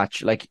purple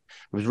patch. Like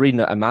I was reading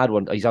a mad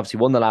one. He's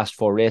obviously won the last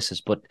 4 races,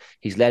 but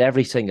he's led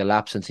every single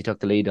lap since he took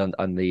the lead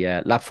on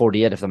the lap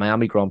 48 of the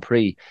Miami Grand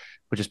Prix,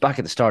 which is back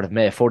at the start of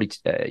May, 40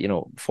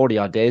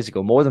 odd days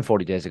ago, more than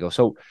 40 days ago.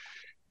 So.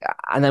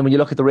 And then when you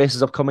look at the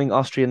races upcoming,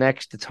 Austria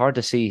next, it's hard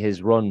to see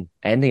his run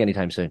ending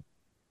anytime soon.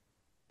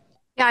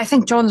 Yeah, I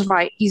think John's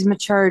right. He's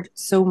matured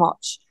so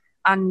much.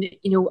 And,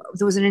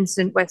 there was an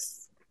incident with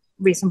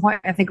recent point,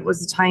 I think it was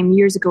the time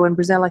years ago in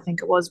Brazil, I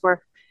think it was,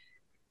 where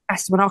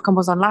Esteban Ocon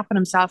was unlapping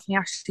himself and he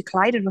actually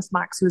collided with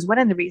Max, who was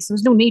winning the race. There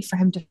was no need for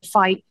him to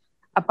fight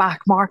a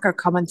back marker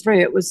coming through.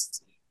 It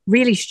was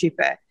really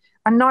stupid.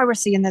 And now we're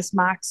seeing this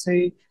Max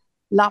who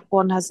lap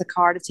 1 has the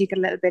car to take it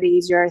a little bit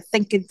easier,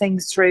 thinking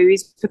things through.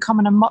 He's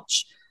becoming a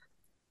much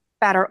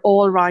better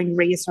all-round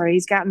racer.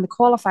 He's getting the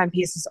qualifying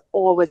pace has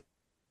always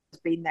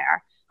been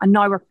there. And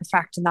now we're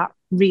perfecting that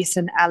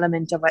racing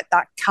element of it,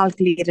 that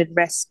calculated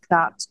risk,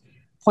 that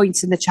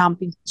points in the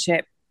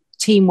championship,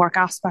 teamwork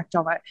aspect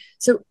of it.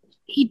 So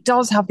he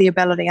does have the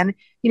ability. And,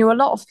 a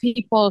lot of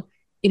people,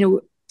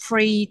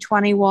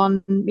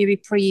 pre-21, maybe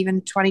pre-even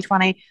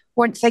 2020,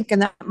 weren't thinking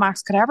that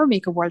Max could ever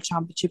make a world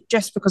championship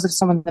just because of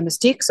some of the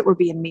mistakes that were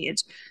being made.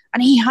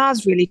 And he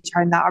has really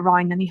turned that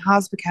around and he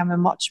has become a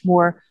much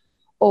more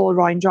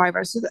all-round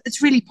driver. So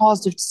it's really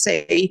positive to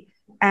see.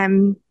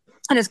 And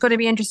it's going to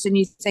be interesting,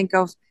 you think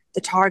of the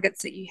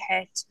targets that you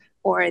hit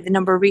or the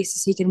number of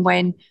races he can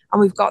win.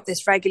 And we've got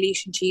this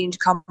regulation change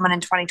coming in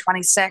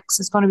 2026.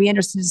 It's going to be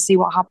interesting to see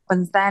what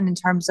happens then in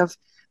terms of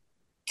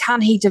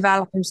can he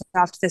develop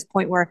himself to this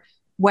point where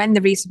when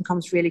the race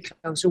becomes really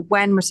close, or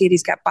when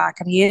Mercedes get back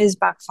and he is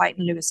back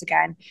fighting Lewis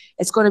again,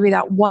 it's going to be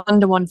that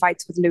one-to-one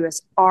fights with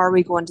Lewis. Are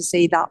we going to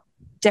see that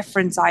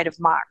different side of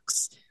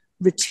Max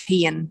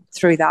retain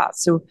through that?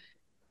 So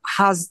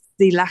has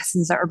the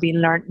lessons that are being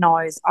learned now,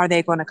 are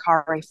they going to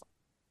carry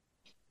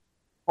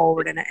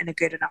forward in a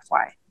good enough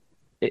way?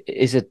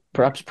 Is it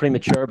perhaps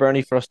premature,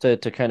 Bernie, for us to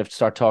kind of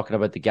start talking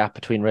about the gap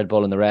between Red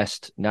Bull and the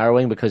rest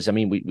narrowing? Because, I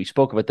mean, we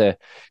spoke about the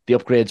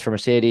upgrades for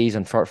Mercedes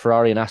and for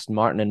Ferrari and Aston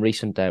Martin in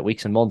recent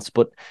weeks and months.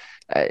 But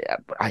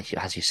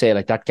as you say,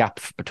 like that gap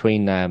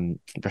between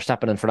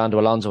Verstappen and Fernando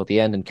Alonso at the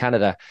end in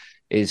Canada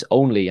is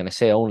only, and I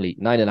say only,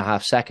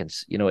 9.5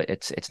 seconds.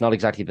 It's not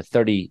exactly the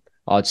 30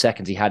 odd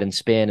seconds he had in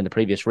Spain in the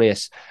previous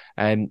race.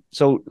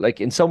 So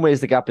like in some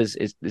ways the gap is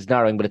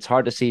narrowing, but it's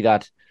hard to see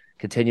that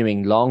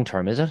continuing long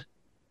term, is it?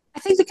 I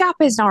think the gap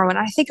is narrowing.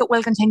 I think it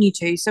will continue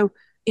to. So,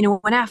 in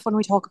F1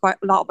 we talk a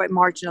lot about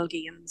marginal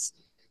gains.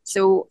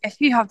 So if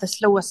you have the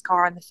slowest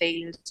car in the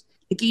field,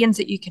 the gains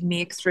that you can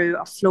make through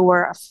a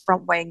floor, a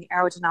front wing,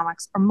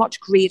 aerodynamics are much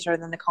greater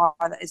than the car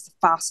that is the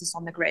fastest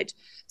on the grid.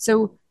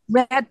 So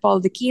Red Bull,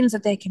 the gains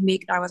that they can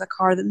make now with a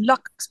car that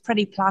looks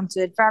pretty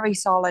planted, very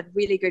solid,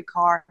 really good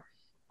car,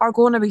 are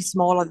going to be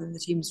smaller than the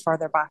teams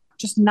further back,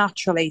 just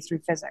naturally through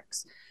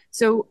physics.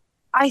 So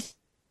I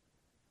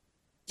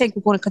think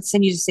we're going to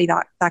continue to see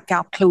that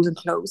gap close and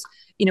close.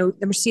 The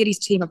Mercedes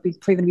team have been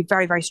proven to be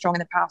very, very strong in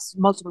the past,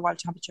 multiple World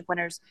Championship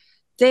winners.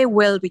 They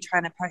will be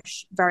trying to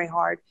push very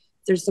hard.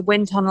 There's the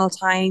wind tunnel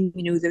time,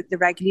 the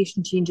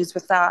regulation changes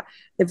with that,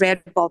 the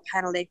Red Bull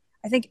penalty.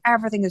 I think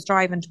everything is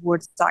driving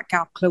towards that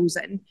gap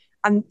closing.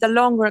 And the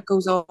longer it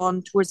goes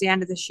on towards the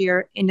end of this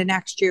year, into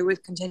next year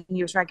with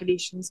continuous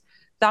regulations,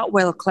 that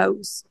will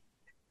close.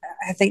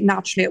 I think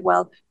naturally it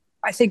will.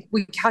 I think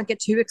we can't get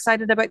too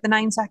excited about the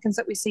 9 seconds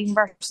that we've seen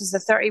versus the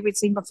 30 we've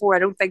seen before. I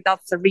don't think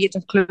that's the rate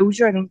of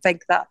closure. I don't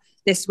think that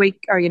this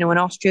week or, in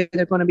Austria,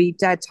 they're going to be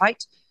dead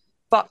tight.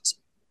 But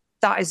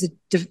that is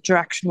the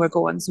direction we're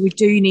going. So we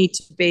do need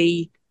to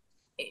be,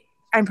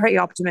 I'm pretty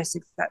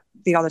optimistic that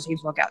the other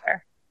teams will get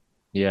there.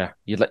 Yeah,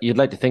 you'd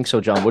like to think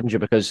so, John, wouldn't you?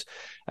 Because,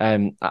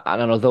 and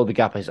although the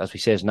gap is, as we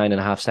say, is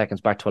 9.5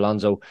 seconds back to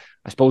Alonso,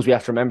 I suppose we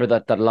have to remember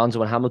that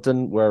Alonso and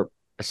Hamilton were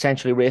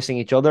essentially racing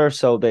each other,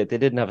 so they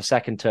didn't have a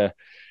second to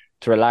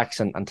relax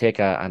and take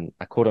a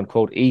quote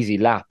unquote easy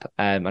lap.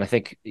 And I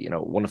think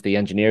one of the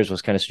engineers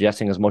was kind of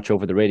suggesting as much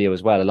over the radio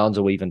as well.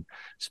 Alonso even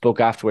spoke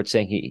afterwards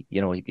saying he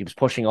was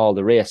pushing all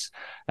the race.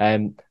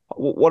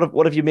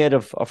 What have you made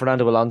of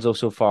Fernando Alonso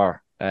so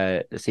far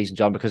this season,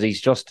 John? Because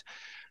he's just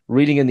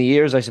reeling in the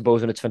years, I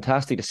suppose, and it's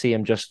fantastic to see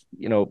him just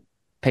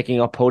picking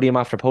up podium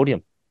after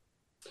podium.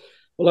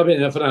 Well, I've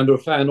been a Fernando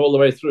fan all the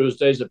way through his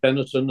days at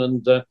Benetton,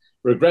 and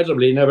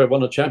regrettably he never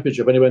won a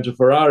championship when he went to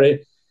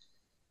Ferrari.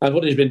 And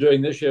what he's been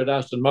doing this year at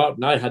Aston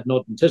Martin, I had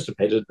not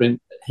anticipated. I mean,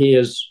 he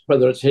is,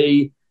 whether it's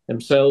he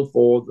himself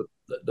or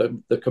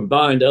the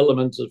combined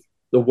elements of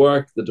the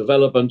work, the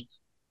development,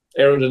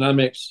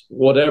 aerodynamics,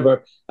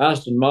 whatever,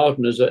 Aston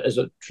Martin is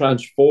a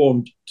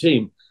transformed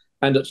team.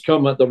 And it's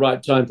come at the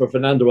right time for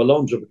Fernando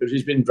Alonso because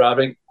he's been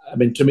driving, I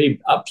mean, to me,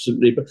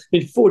 absolutely, but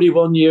he's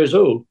 41 years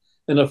old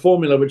in a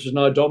formula which is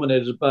now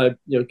dominated by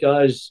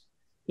guys,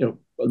 a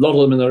lot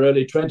of them in their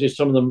early 20s,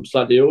 some of them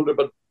slightly older,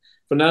 but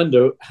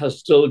Fernando has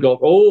still got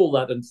all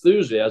that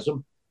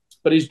enthusiasm,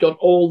 but he's got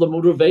all the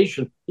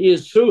motivation. He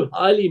is so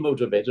highly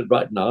motivated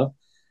right now.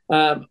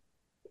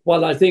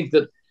 While I think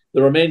that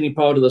the remaining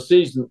part of the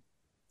season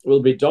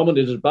will be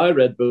dominated by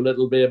Red Bull,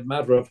 it'll be a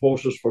matter of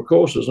horses for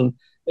courses. And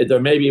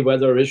there may be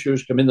weather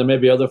issues come in, there may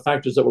be other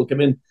factors that will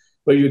come in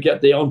where you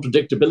get the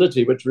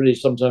unpredictability, which really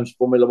sometimes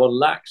Formula One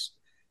lacks.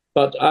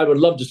 But I would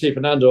love to see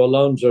Fernando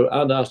Alonso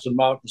and Aston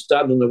Martin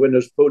stand on the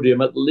winner's podium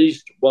at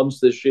least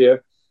once this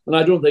year. And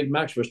I don't think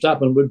Max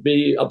Verstappen would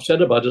be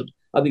upset about it.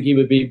 I think he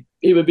would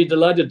be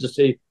delighted to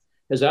see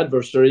his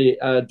adversary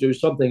do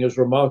something as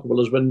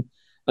remarkable as win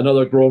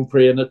another Grand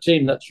Prix in a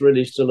team that's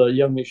really still a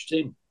youngish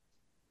team.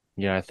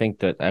 Yeah, I think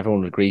that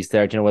everyone agrees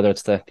there. Whether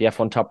it's the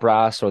F1 top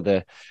brass or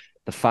the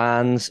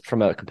fans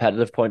from a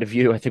competitive point of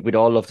view, I think we'd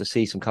all love to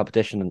see some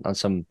competition and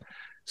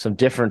some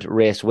different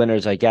race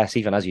winners, I guess.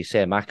 Even as you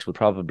say, Max would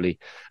probably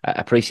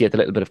appreciate a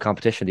little bit of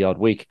competition the odd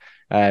week.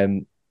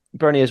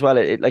 Bernie as well,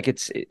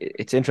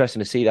 it's interesting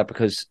to see that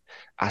because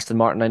Aston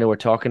Martin, I know, we're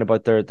talking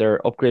about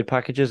their upgrade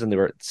packages, and they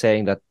were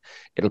saying that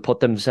it'll put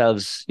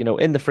themselves,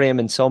 in the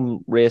frame in some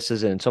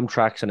races and in some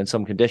tracks and in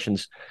some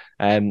conditions.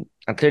 And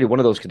clearly one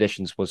of those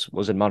conditions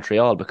was in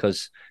Montreal,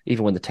 because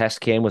even when the test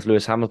came with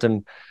Lewis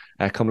Hamilton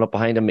coming up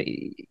behind him,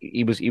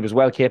 he was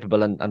well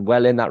capable and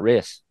well in that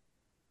race.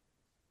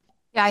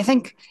 Yeah, I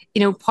think,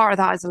 part of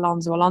that is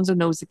Alonso. Alonso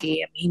knows the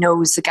game. He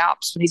knows the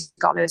gaps when he's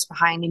got Lewis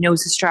behind. He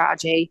knows the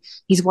strategy.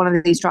 He's one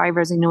of these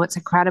drivers. It's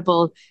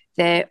incredible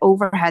the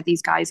overhead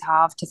these guys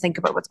have to think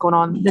about what's going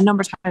on. The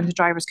number of times the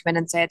drivers come in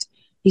and said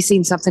he's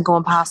seen something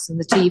going past on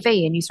the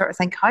TV, and you sort of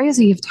think, how does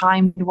he have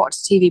time to watch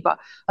the TV? But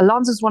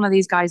Alonso's one of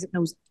these guys that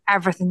knows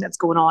everything that's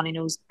going on. He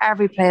knows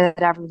every play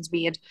that everyone's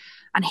made,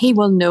 and he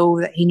will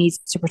know that he needs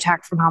to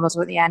protect from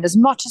Hamilton at the end. As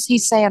much as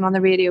he's saying on the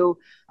radio,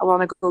 I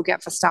want to go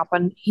get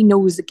Verstappen, he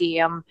knows the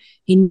game.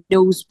 He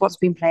knows what's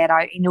being played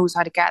out. He knows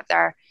how to get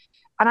there.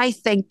 And I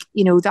think,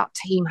 that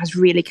team has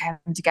really come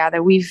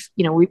together. We've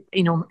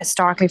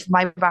historically, from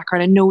my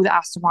background, I know that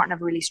Aston Martin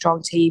have a really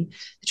strong team.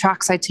 The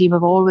trackside team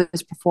have always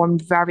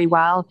performed very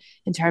well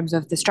in terms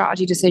of the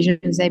strategy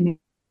decisions they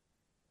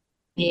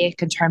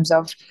make, in terms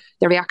of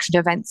their reaction to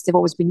events. They've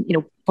always been,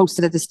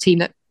 posted as this team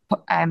that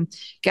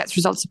gets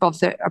results above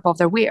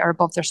their weight or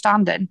above their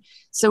standing.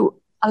 So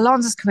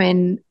Alonso's come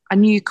in, a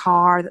new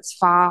car that's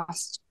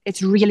fast.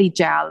 It's really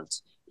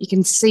gelled. You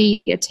can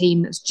see a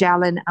team that's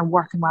gelling and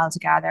working well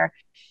together.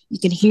 You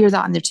can hear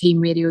that on their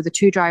team radio. The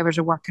two drivers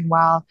are working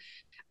well,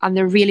 and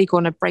they're really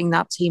going to bring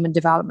that team and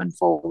development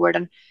forward.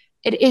 And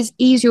it is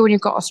easier when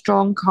you've got a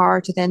strong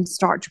car to then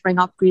start to bring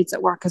upgrades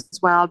at work as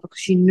well,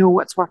 because you know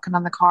what's working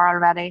on the car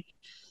already.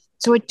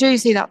 So I do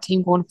see that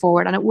team going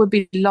forward, and it would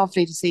be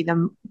lovely to see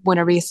them win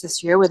a race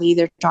this year with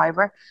either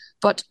driver.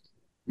 But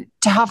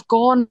to have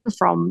gone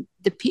from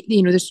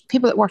there's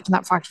people that worked in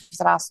that factory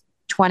for the last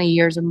 20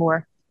 years or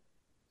more,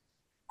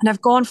 and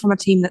I've gone from a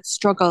team that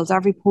struggles.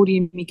 Every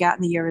podium you get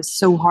in the year is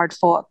so hard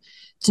fought,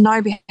 to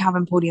now be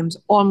having podiums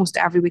almost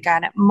every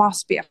weekend. It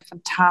must be a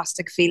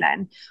fantastic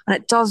feeling. And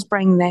it does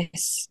bring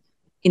this,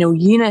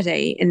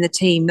 unity in the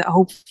team that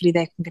hopefully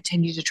they can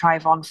continue to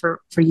thrive on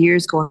for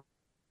years going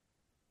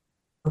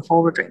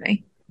forward,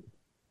 really.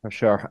 For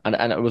sure.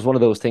 And it was one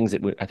of those things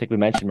that I think we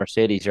mentioned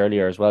Mercedes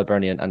earlier as well,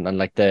 Bernie, and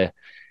like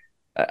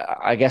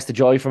I guess the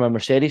joy from a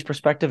Mercedes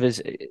perspective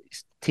is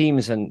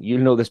teams, and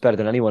you'll know this better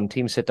than anyone,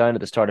 teams sit down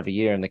at the start of a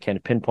year and they can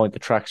pinpoint the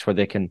tracks where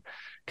they can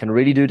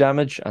really do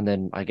damage. And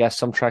then I guess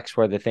some tracks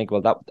where they think,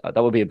 well,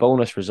 that would be a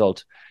bonus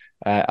result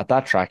at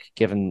that track,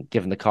 given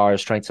the car's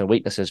strengths and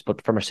weaknesses.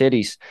 But for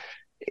Mercedes,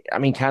 I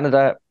mean,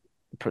 Canada,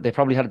 they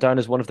probably had it down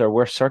as one of their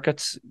worst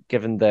circuits,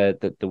 given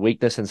the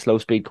weakness in slow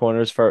speed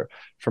corners for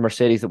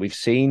Mercedes that we've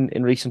seen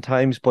in recent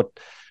times. But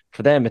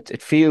for them,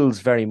 it feels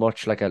very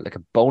much like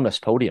a bonus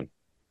podium.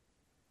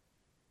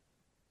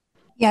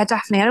 Yeah,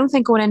 definitely. I don't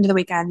think going into the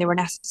weekend they were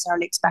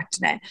necessarily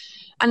expecting it.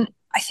 And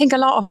I think a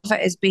lot of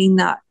it has been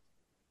that,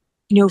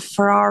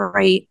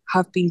 Ferrari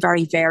have been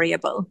very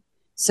variable.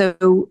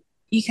 So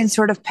you can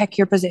sort of pick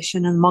your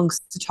position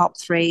amongst the top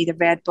three, the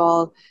Red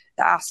Bull,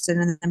 the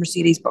Aston and the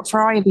Mercedes. But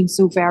Ferrari have been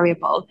so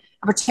variable,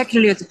 and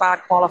particularly with the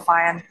bad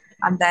qualifying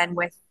and then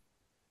with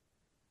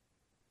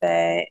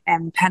the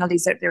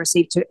penalties that they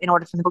received in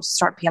order for them to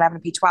start P11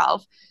 and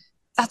P12.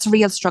 That's a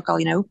real struggle,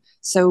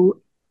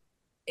 So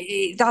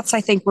that's,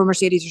 I think, where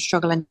Mercedes are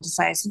struggling to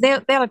say. So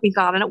they'll have been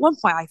glad. And at one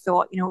point I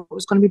thought, it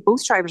was going to be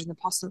both drivers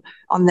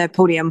on the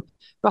podium.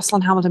 Russell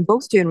and Hamilton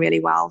both doing really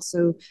well.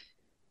 So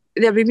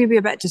they'll be maybe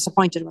a bit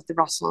disappointed with the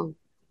Russell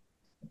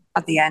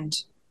at the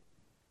end.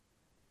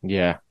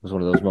 Yeah, it was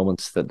one of those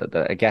moments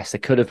that I guess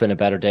it could have been a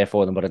better day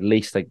for them, but at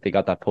least they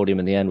got that podium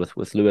in the end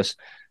with Lewis.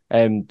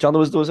 John, there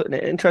was an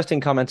interesting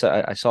comment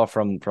I saw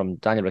from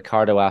Daniel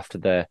Ricciardo after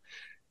the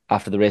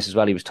race as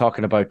well. He was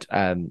talking about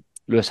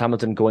Lewis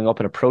Hamilton going up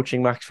and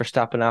approaching Max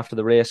Verstappen after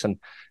the race and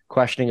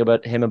questioning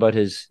about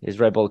his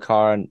Red Bull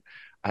car. And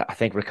I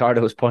think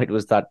Ricciardo's point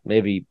was that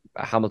maybe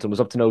Hamilton was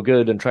up to no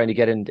good and trying to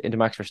get into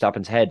Max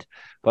Verstappen's head.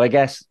 But I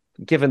guess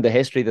given the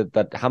history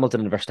that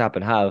Hamilton and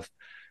Verstappen have,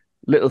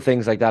 little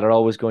things like that are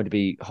always going to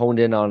be honed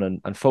in on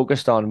and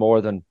focused on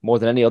more than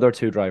any other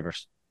two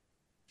drivers.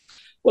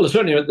 Well,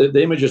 certainly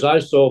the images I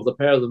saw of the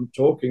pair of them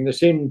talking, they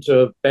seemed to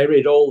have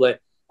buried all the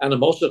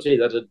animosity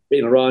that had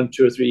been around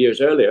 2 or 3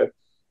 years earlier.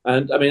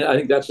 And I mean, I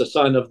think that's a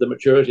sign of the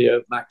maturity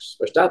of Max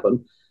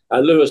Verstappen.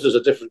 Lewis is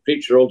a different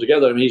creature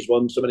altogether. I mean, he's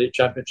won so many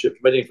championships,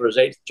 waiting for his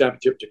 8th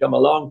championship to come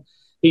along.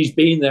 He's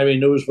been there. He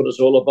knows what it's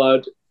all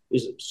about.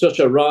 He's such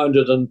a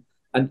rounded and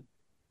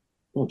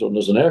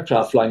there's an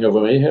aircraft flying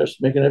over me here,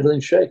 it's making everything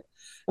shake.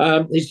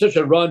 He's such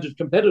a rounded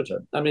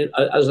competitor. I mean,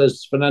 as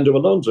is Fernando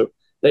Alonso.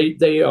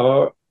 They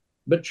are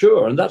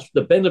mature, and that's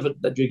the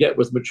benefit that you get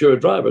with mature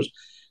drivers.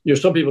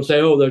 Some people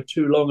say, oh, they're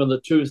too long in the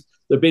tooth.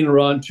 They've been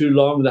around too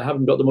long. They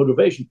haven't got the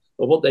motivation.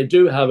 But what they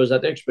do have is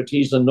that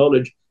expertise and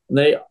knowledge. And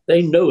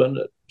they know, and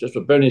just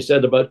what Bernie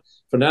said about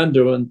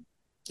Fernando, and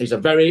he's a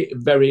very,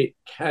 very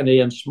canny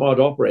and smart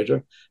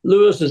operator.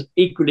 Lewis is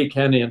equally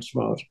canny and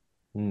smart.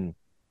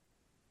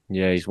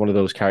 Yeah, he's one of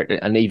those characters.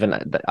 And even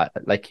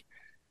like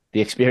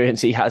the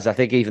experience he has, I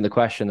think even the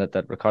question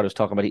that Ricardo's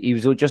talking about, he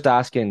was just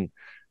asking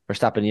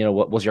Verstappen,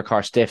 what was your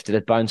car stiff? Did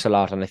it bounce a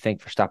lot? And I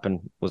think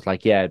Verstappen was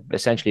like, yeah,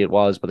 essentially it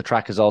was, but the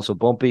track is also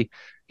bumpy.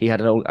 He had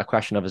a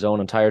question of his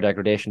own on tire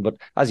degradation. But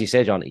as you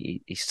say, John,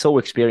 he's so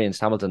experienced,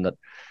 Hamilton, that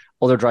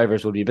other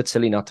drivers would be a bit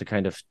silly not to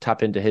kind of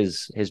tap into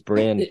his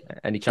brain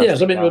any chance.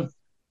 Yes, I mean,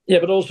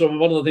 but also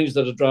one of the things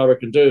that a driver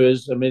can do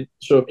is,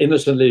 sort of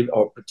innocently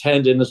or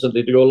pretend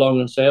innocently to go along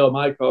and say, oh,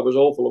 my car was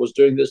awful, I was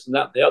doing this and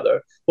that and the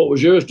other. What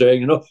was yours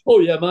doing? Oh,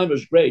 yeah, mine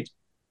was great.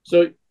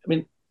 So,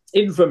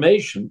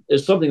 information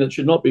is something that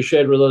should not be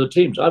shared with other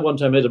teams. I one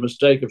time made a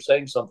mistake of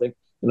saying something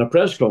in a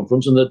press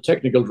conference, and the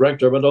technical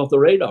director went off the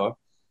radar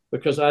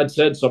because I had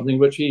said something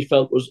which he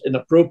felt was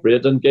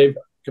inappropriate and gave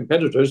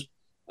competitors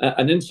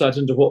an insight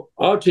into what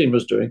our team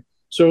was doing.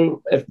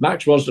 So if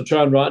Max wants to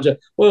turn around and say,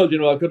 well,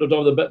 I could have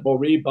done with a bit more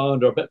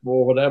rebound or a bit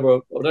more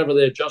whatever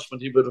the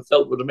adjustment he would have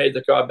felt would have made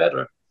the car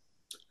better.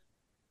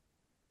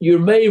 You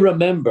may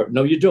remember,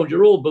 no, you don't,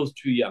 you're all both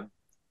too young.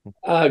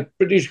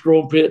 British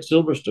Grand Prix at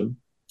Silverstone,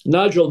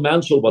 Nigel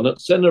Mansell won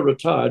it, Senna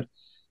retired.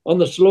 On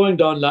the slowing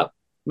down lap,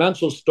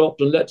 Mansell stopped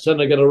and let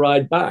Senna get a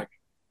ride back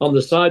on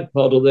the side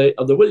pod of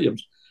the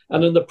Williams.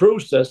 And in the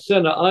process,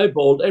 Senna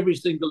eyeballed every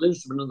single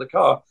instrument in the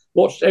car,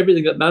 watched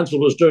everything that Mansell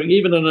was doing,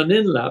 even on an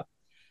in-lap,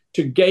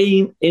 to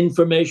gain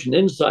information,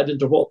 insight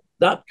into what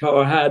that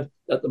car had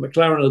that the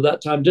McLaren at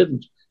that time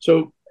didn't.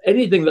 So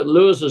anything that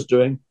Lewis is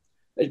doing,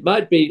 it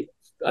might be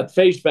at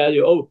face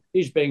value, oh,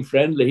 he's being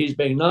friendly, he's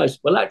being nice.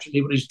 Well,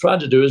 actually, what he's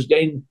trying to do is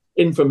gain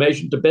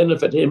information to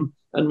benefit him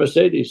and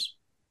Mercedes.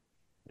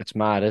 It's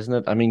mad, isn't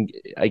it? I mean,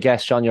 I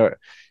guess, John, you're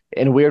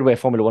in a weird way.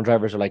 Formula One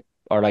drivers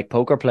are like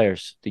poker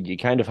players. You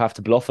kind of have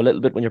to bluff a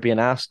little bit when you're being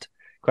asked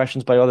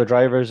questions by other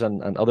drivers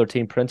and other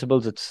team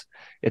principals.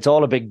 It's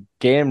all a big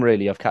game,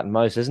 really, of cat and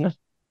mouse, isn't it?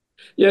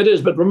 Yeah, it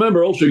is. But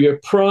remember, also, you're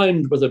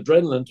primed with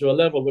adrenaline to a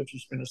level which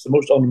is the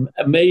most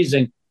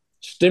amazing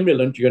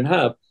stimulant you can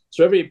have.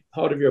 So every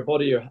part of your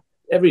body,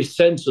 every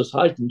sense is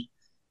heightened.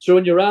 So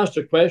when you're asked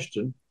a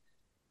question,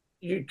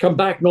 you come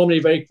back normally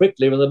very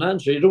quickly with an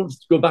answer. You don't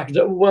go back and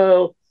say,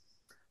 well,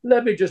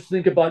 let me just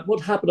think about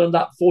what happened on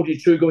that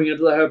 42 going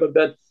into the hairpin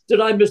bend.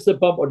 Did I miss the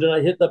bump or did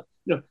I hit the...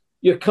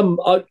 You come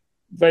out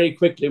very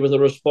quickly with a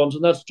response,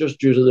 and that's just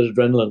due to the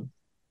adrenaline.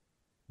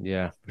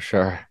 Yeah, for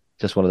sure.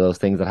 Just one of those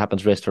things that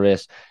happens race to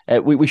race.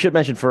 We should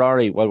mention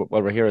Ferrari while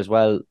we're here as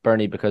well,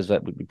 Bernie, because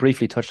we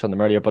briefly touched on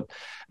them earlier. But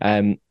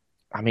I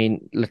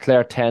mean,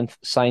 Leclerc 10th,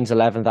 Sainz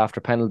 11th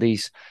after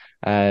penalties.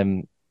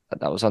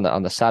 That was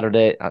on the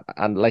Saturday,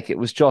 and like it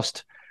was a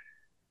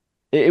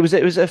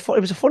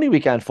funny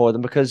weekend for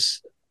them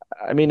because,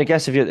 I mean, I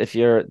guess if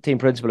you're team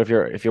principal,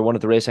 if you're one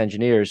of the race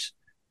engineers,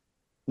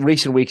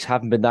 recent weeks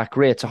haven't been that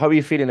great. So how are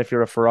you feeling if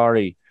you're a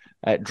Ferrari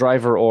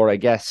driver or, I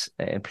guess,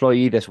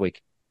 employee this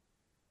week?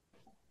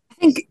 I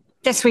think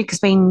this week has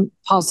been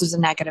positives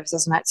and negatives,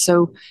 isn't it?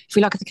 So if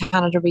we look at the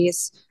Canada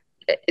race,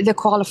 the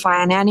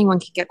qualifying, anyone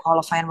can get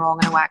qualifying wrong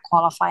in a wet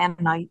qualifying.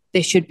 Now,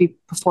 they should be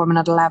performing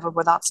at a level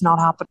where that's not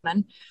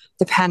happening.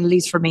 The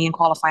penalties for me in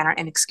qualifying are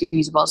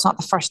inexcusable. It's not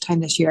the first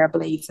time this year, I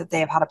believe, that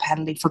they've had a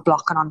penalty for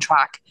blocking on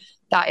track.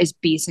 That is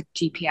basic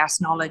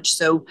GPS knowledge.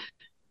 So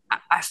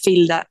I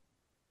feel that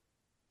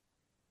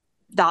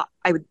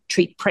I would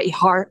treat pretty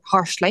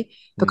harshly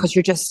because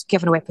you're just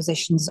giving away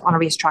positions on a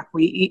racetrack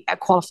where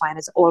qualifying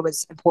is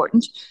always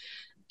important.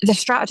 The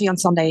strategy on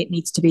Sunday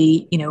needs to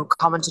be,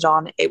 commented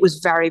on. It was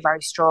very,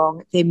 very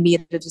strong. They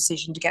made a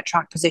decision to get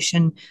track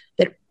position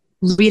that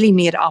really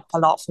made up a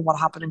lot for what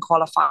happened in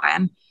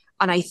qualifying.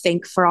 And I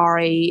think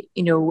Ferrari,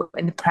 in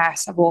the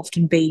press have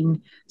often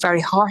been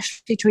very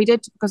harshly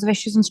treated because of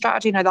issues in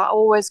strategy. Now, that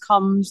always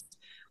comes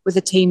with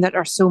a team that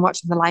are so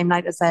much in the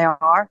limelight as they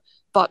are,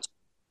 but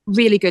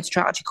really good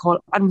strategy call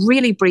and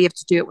really brave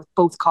to do it with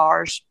both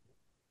cars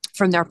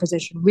from their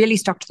position, really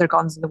stuck to their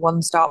guns in the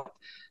one stop,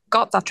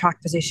 got that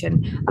track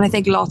position. And I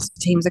think lots of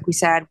teams, like we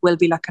said, will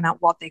be looking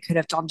at what they could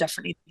have done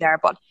differently there.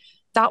 But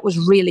that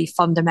was really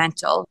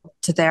fundamental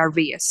to their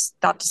race,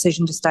 that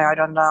decision to stay out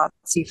on that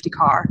safety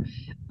car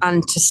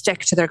and to stick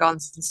to their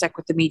guns and stick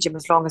with the medium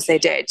as long as they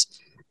did.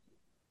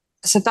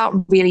 So that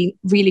really,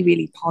 really,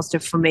 really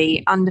positive for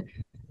me. And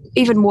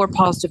even more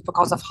positive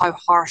because of how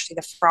harshly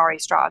the Ferrari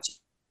strategy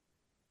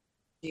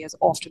has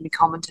often been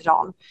commented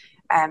on.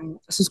 So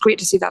it's great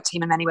to see that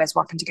team in many ways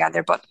working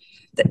together, but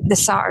the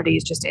Saturday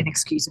is just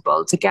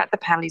inexcusable. To get the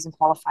penalties in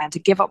qualifying, to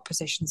give up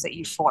positions that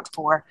you fought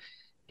for,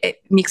 it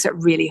makes it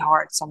really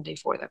hard Sunday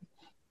for them.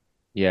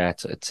 Yeah,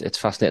 it's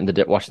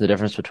fascinating watching the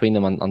difference between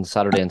them on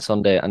Saturday and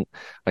Sunday. And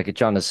like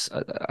John, as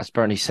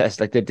Bernie says,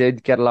 like they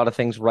did get a lot of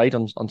things right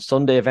on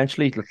Sunday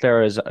eventually.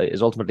 Leclerc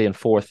is ultimately in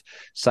fourth,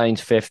 Sainz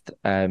fifth,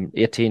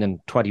 18 and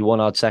 21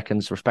 odd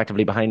seconds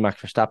respectively behind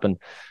Max Verstappen.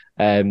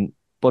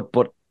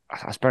 But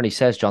as Bernie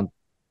says, John,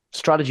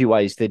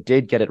 strategy-wise, they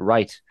did get it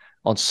right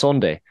on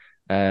Sunday.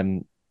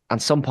 And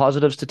some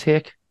positives to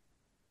take?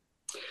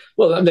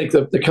 Well, I think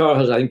the car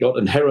has, got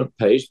inherent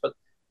pace, but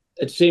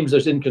it seems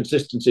there's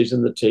inconsistencies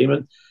in the team.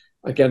 And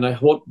again, I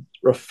won't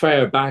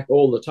refer back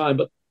all the time,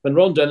 but when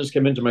Ron Dennis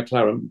came into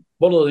McLaren,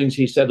 one of the things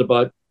he said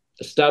about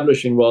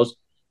establishing was,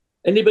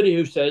 anybody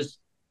who says,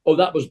 oh,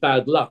 that was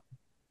bad luck,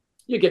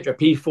 you get your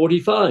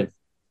P45.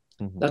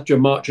 Mm-hmm. That's your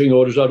marching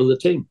orders out of the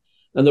team.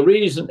 And the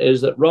reason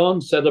is that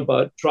Ron said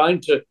about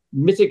trying to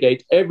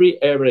mitigate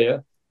every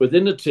area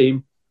within a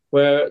team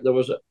where there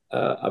was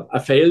a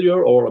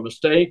failure or a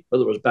mistake,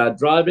 whether it was bad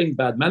driving,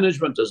 bad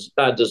management,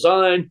 bad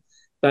design,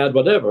 bad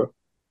whatever,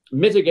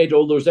 mitigate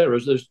all those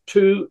errors. There's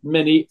too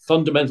many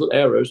fundamental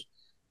errors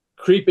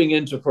creeping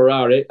into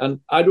Ferrari, and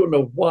I don't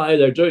know why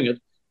they're doing it.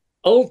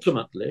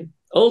 Ultimately,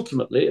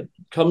 it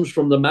comes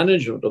from the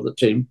management of the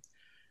team.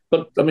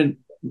 But, I mean,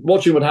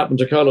 watching what happened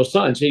to Carlos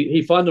Sainz,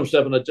 he found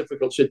himself in a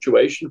difficult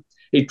situation.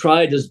 He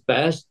tried his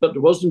best, but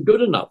it wasn't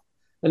good enough.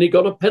 And he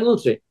got a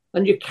penalty.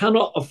 And you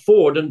cannot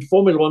afford in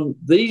Formula One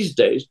these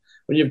days,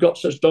 when you've got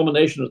such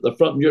domination at the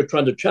front and you're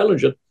trying to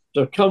challenge it,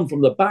 to come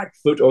from the back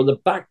foot or the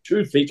back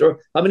 2 feet or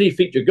how many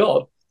feet you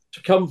got,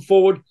 to come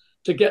forward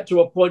to get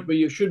to a point where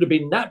you should have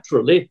been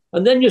naturally,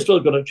 and then you're still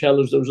going to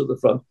challenge those at the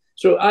front.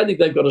 So I think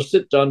they've got to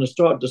sit down and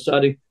start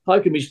deciding, how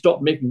can we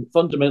stop making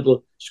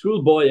fundamental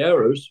schoolboy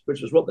errors,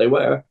 which is what they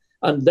were,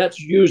 and let's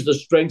use the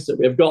strengths that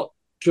we've got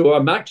to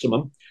our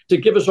maximum to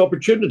give us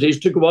opportunities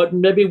to go out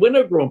and maybe win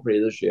a Grand Prix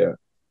this year.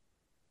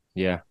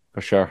 Yeah,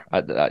 for sure.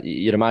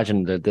 You'd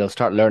imagine that they'll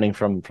start learning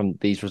from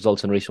these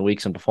results in recent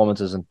weeks and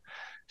performances and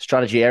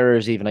strategy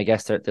errors even, I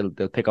guess, they'll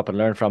pick up and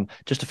learn from.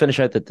 Just to finish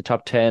out the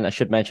top 10, I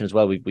should mention as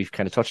well, we've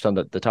kind of touched on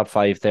the top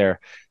 5 there.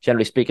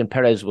 Generally speaking,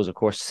 Perez was, of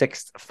course,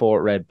 6th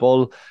for Red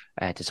Bull.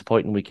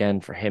 Disappointing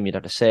weekend for him, you'd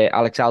have to say.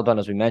 Alex Albon,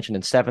 as we mentioned,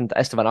 in 7th.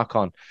 Esteban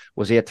Ocon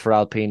was 8th for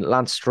Alpine.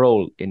 Lance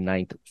Stroll in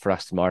 9th for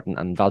Aston Martin.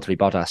 And Valtteri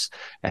Bottas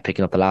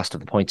picking up the last of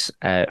the points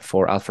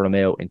for Alfa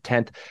Romeo in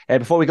 10th.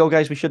 Before we go,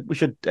 guys, we should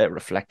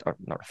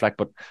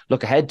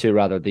look ahead to,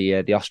 rather,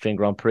 the Austrian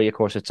Grand Prix. Of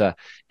course,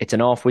 it's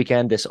an off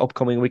weekend, this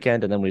upcoming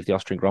weekend, and then we have the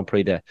Austrian Grand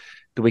Prix the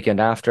weekend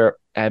after.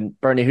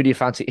 Bernie, who do you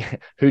fancy?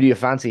 Who do you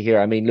fancy here?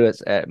 I mean,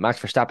 Lewis, Max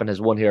Verstappen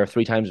has won here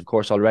 3 times, of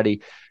course,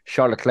 already.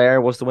 Charles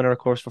Leclerc was the winner, of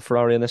course, for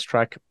Ferrari on this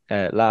track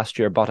last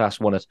year. Bottas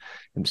won it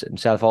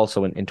himself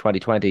also in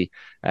 2020.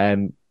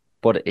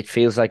 But it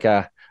feels like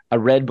a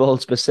Red Bull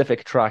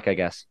specific track, I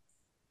guess.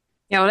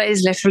 Yeah, well, it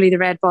is literally the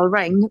Red Bull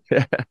Ring.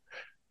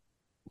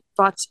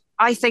 But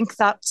I think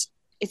that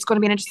it's going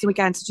to be an interesting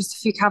weekend. So just a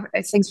few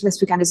things for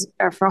this weekend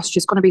for Austria.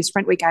 It's going to be a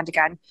sprint weekend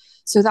again.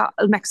 So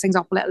that'll mix things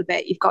up a little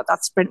bit. You've got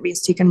that sprint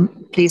race taking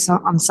place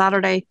on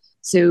Saturday.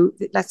 So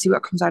let's see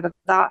what comes out of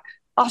that.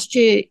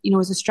 Austria,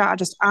 as a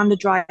strategist and a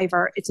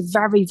driver, it's a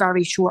very,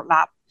 very short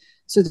lap.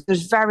 So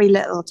there's very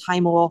little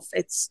time off.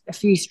 It's a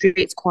few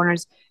straight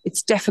corners.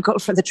 It's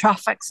difficult for the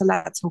traffic. So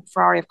let's hope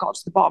Ferrari have got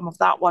to the bottom of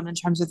that one in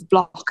terms of the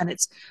block. And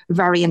it's a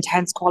very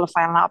intense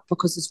qualifying lap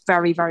because it's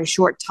very, very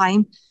short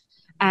time.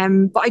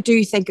 But I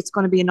do think it's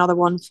going to be another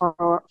one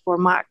for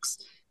Max.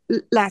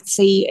 Let's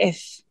see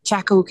if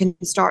Checo can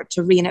start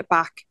to rein it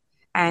back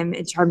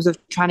in terms of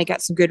trying to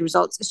get some good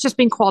results. It's just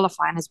been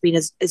qualifying has been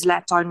his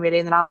letdown really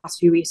in the last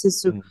few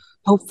races. So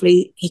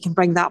hopefully he can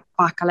bring that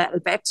back a little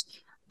bit.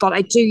 But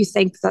I do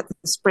think that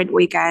the sprint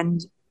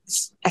weekend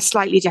is a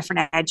slightly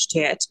different edge to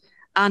it.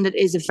 And it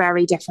is a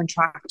very different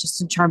track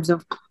just in terms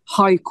of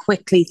how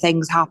quickly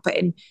things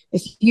happen.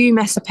 If you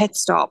miss a pit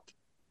stop,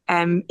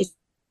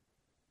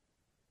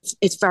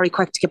 it's very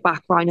quick to get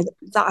back around, and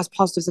that has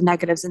positives and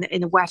negatives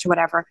in the wet or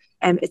whatever.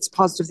 It's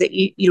positive that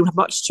you don't have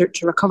much to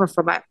recover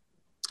from it.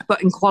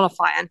 But in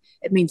qualifying,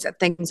 it means that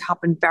things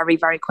happen very,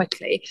 very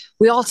quickly.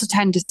 We also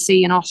tend to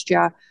see in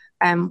Austria,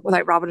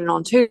 without rabbiting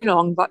on too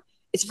long, but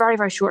it's very,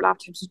 very short lap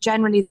time. So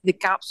generally the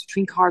gaps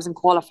between cars and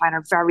qualifying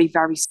are very,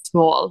 very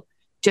small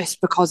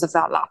just because of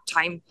that lap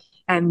time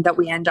that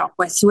we end up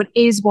with. So it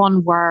is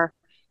one where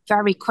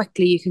very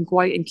quickly you can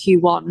go out in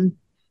Q1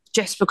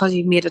 just because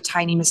you've made a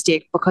tiny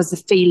mistake, because the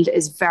field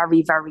is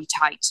very, very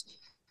tight.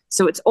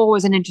 So it's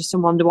always an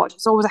interesting one to watch.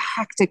 It's always a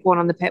hectic one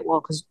on the pit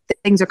wall because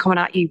things are coming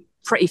at you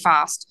pretty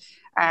fast.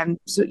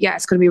 So yeah,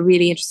 it's going to be a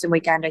really interesting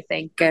weekend, I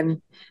think.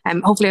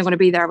 Hopefully I'm going to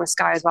be there with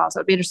Sky as well.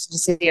 So it'll be interesting to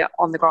see it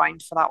on the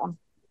ground for that one.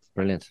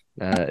 Brilliant.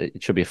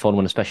 It should be a fun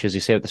one, especially as you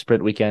say with the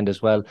sprint weekend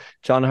as well.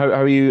 John, how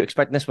are you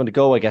expecting this one to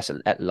go? I guess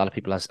a lot of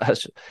people, as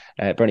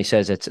Bernie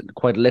says, it's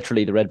quite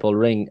literally the Red Bull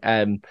Ring.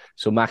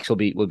 So Max will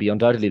be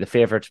undoubtedly the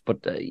favourite.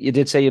 But you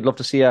did say you'd love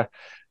to see a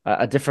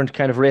different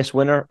kind of race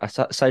winner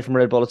aside from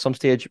Red Bull at some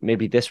stage.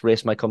 Maybe this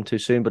race might come too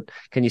soon, but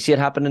can you see it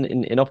happening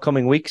in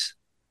upcoming weeks?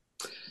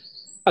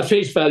 At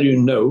face value,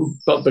 no.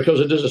 But because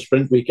it is a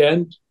sprint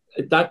weekend,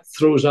 that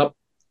throws up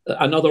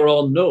another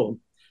unknown.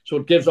 So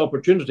it gives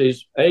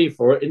opportunities,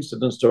 for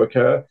incidents to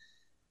occur.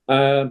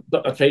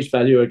 But at face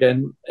value,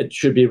 again, it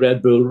should be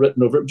Red Bull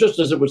written over it. Just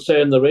as it would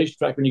say in the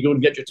racetrack when you go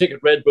and get your ticket,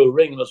 Red Bull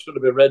Ring, and it's going to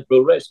be a Red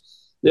Bull race.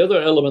 The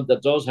other element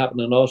that does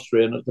happen in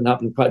Austria, and it can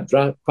happen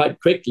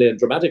quite quickly and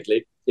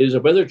dramatically, is a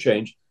weather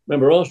change.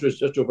 Remember, Austria is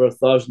just over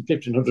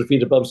 1,500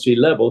 feet above sea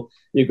level.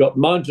 You've got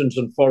mountains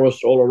and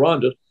forests all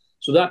around it.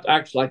 So that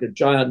acts like a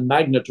giant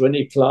magnet to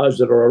any clouds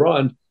that are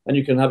around, and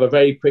you can have a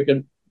very quick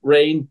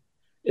rain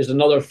is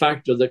another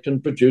factor that can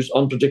produce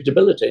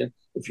unpredictability. And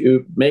if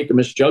you make a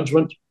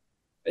misjudgment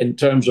in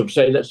terms of,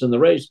 say, let's in the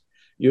race,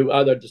 you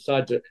either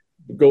decide to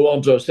go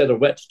onto a set of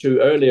wets too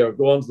early or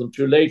go onto them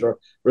too late or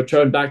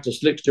return back to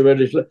slicks too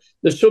early.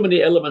 There's so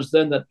many elements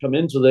then that come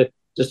into the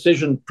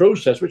decision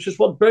process, which is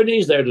what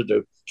Bernie's there to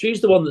do.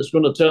 She's the one that's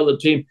going to tell the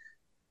team,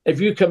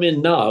 if you come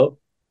in now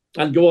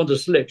and go onto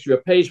slicks,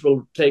 your pace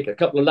will take a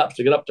couple of laps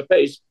to get up to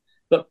pace,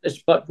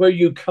 but where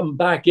you come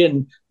back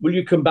in, will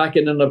you come back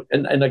in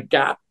a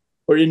gap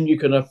wherein you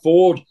can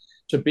afford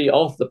to be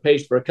off the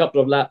pace for a couple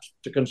of laps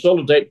to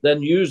consolidate,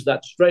 then use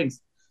that strength.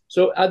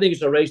 So I think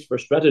it's a race for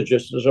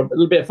strategists.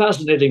 It'll be a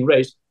fascinating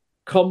race,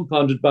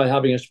 compounded by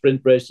having a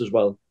sprint race as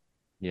well.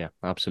 Yeah,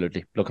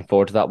 absolutely. Looking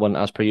forward to that one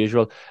as per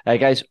usual.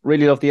 Guys,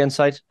 really love the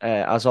insight.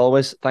 As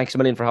always, thanks a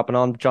million for hopping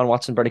on. John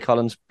Watson, Bernie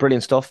Collins,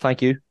 brilliant stuff.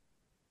 Thank you.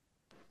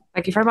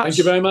 Thank you very much. Thank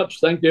you very much.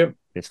 Thank you.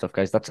 Great stuff,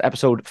 guys. That's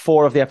episode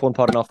 4 of the F1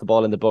 Pod and Off the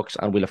Ball in the books,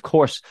 and we'll of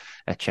course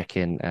check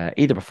in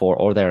either before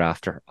or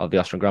thereafter of the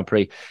Austrian Grand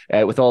Prix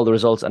with all the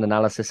results and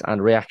analysis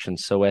and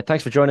reactions. So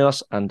thanks for joining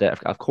us, and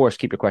of course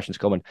keep your questions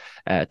coming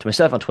to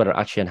myself on Twitter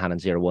at Shane Hannon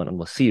 01, and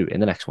we'll see you in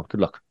the next one.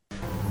 Good luck.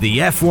 The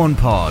F1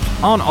 Pod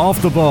on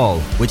Off the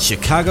Ball with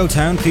Chicago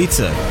Town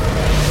Pizza.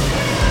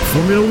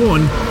 Formula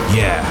One.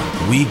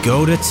 Yeah, we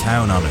go to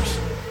town on it.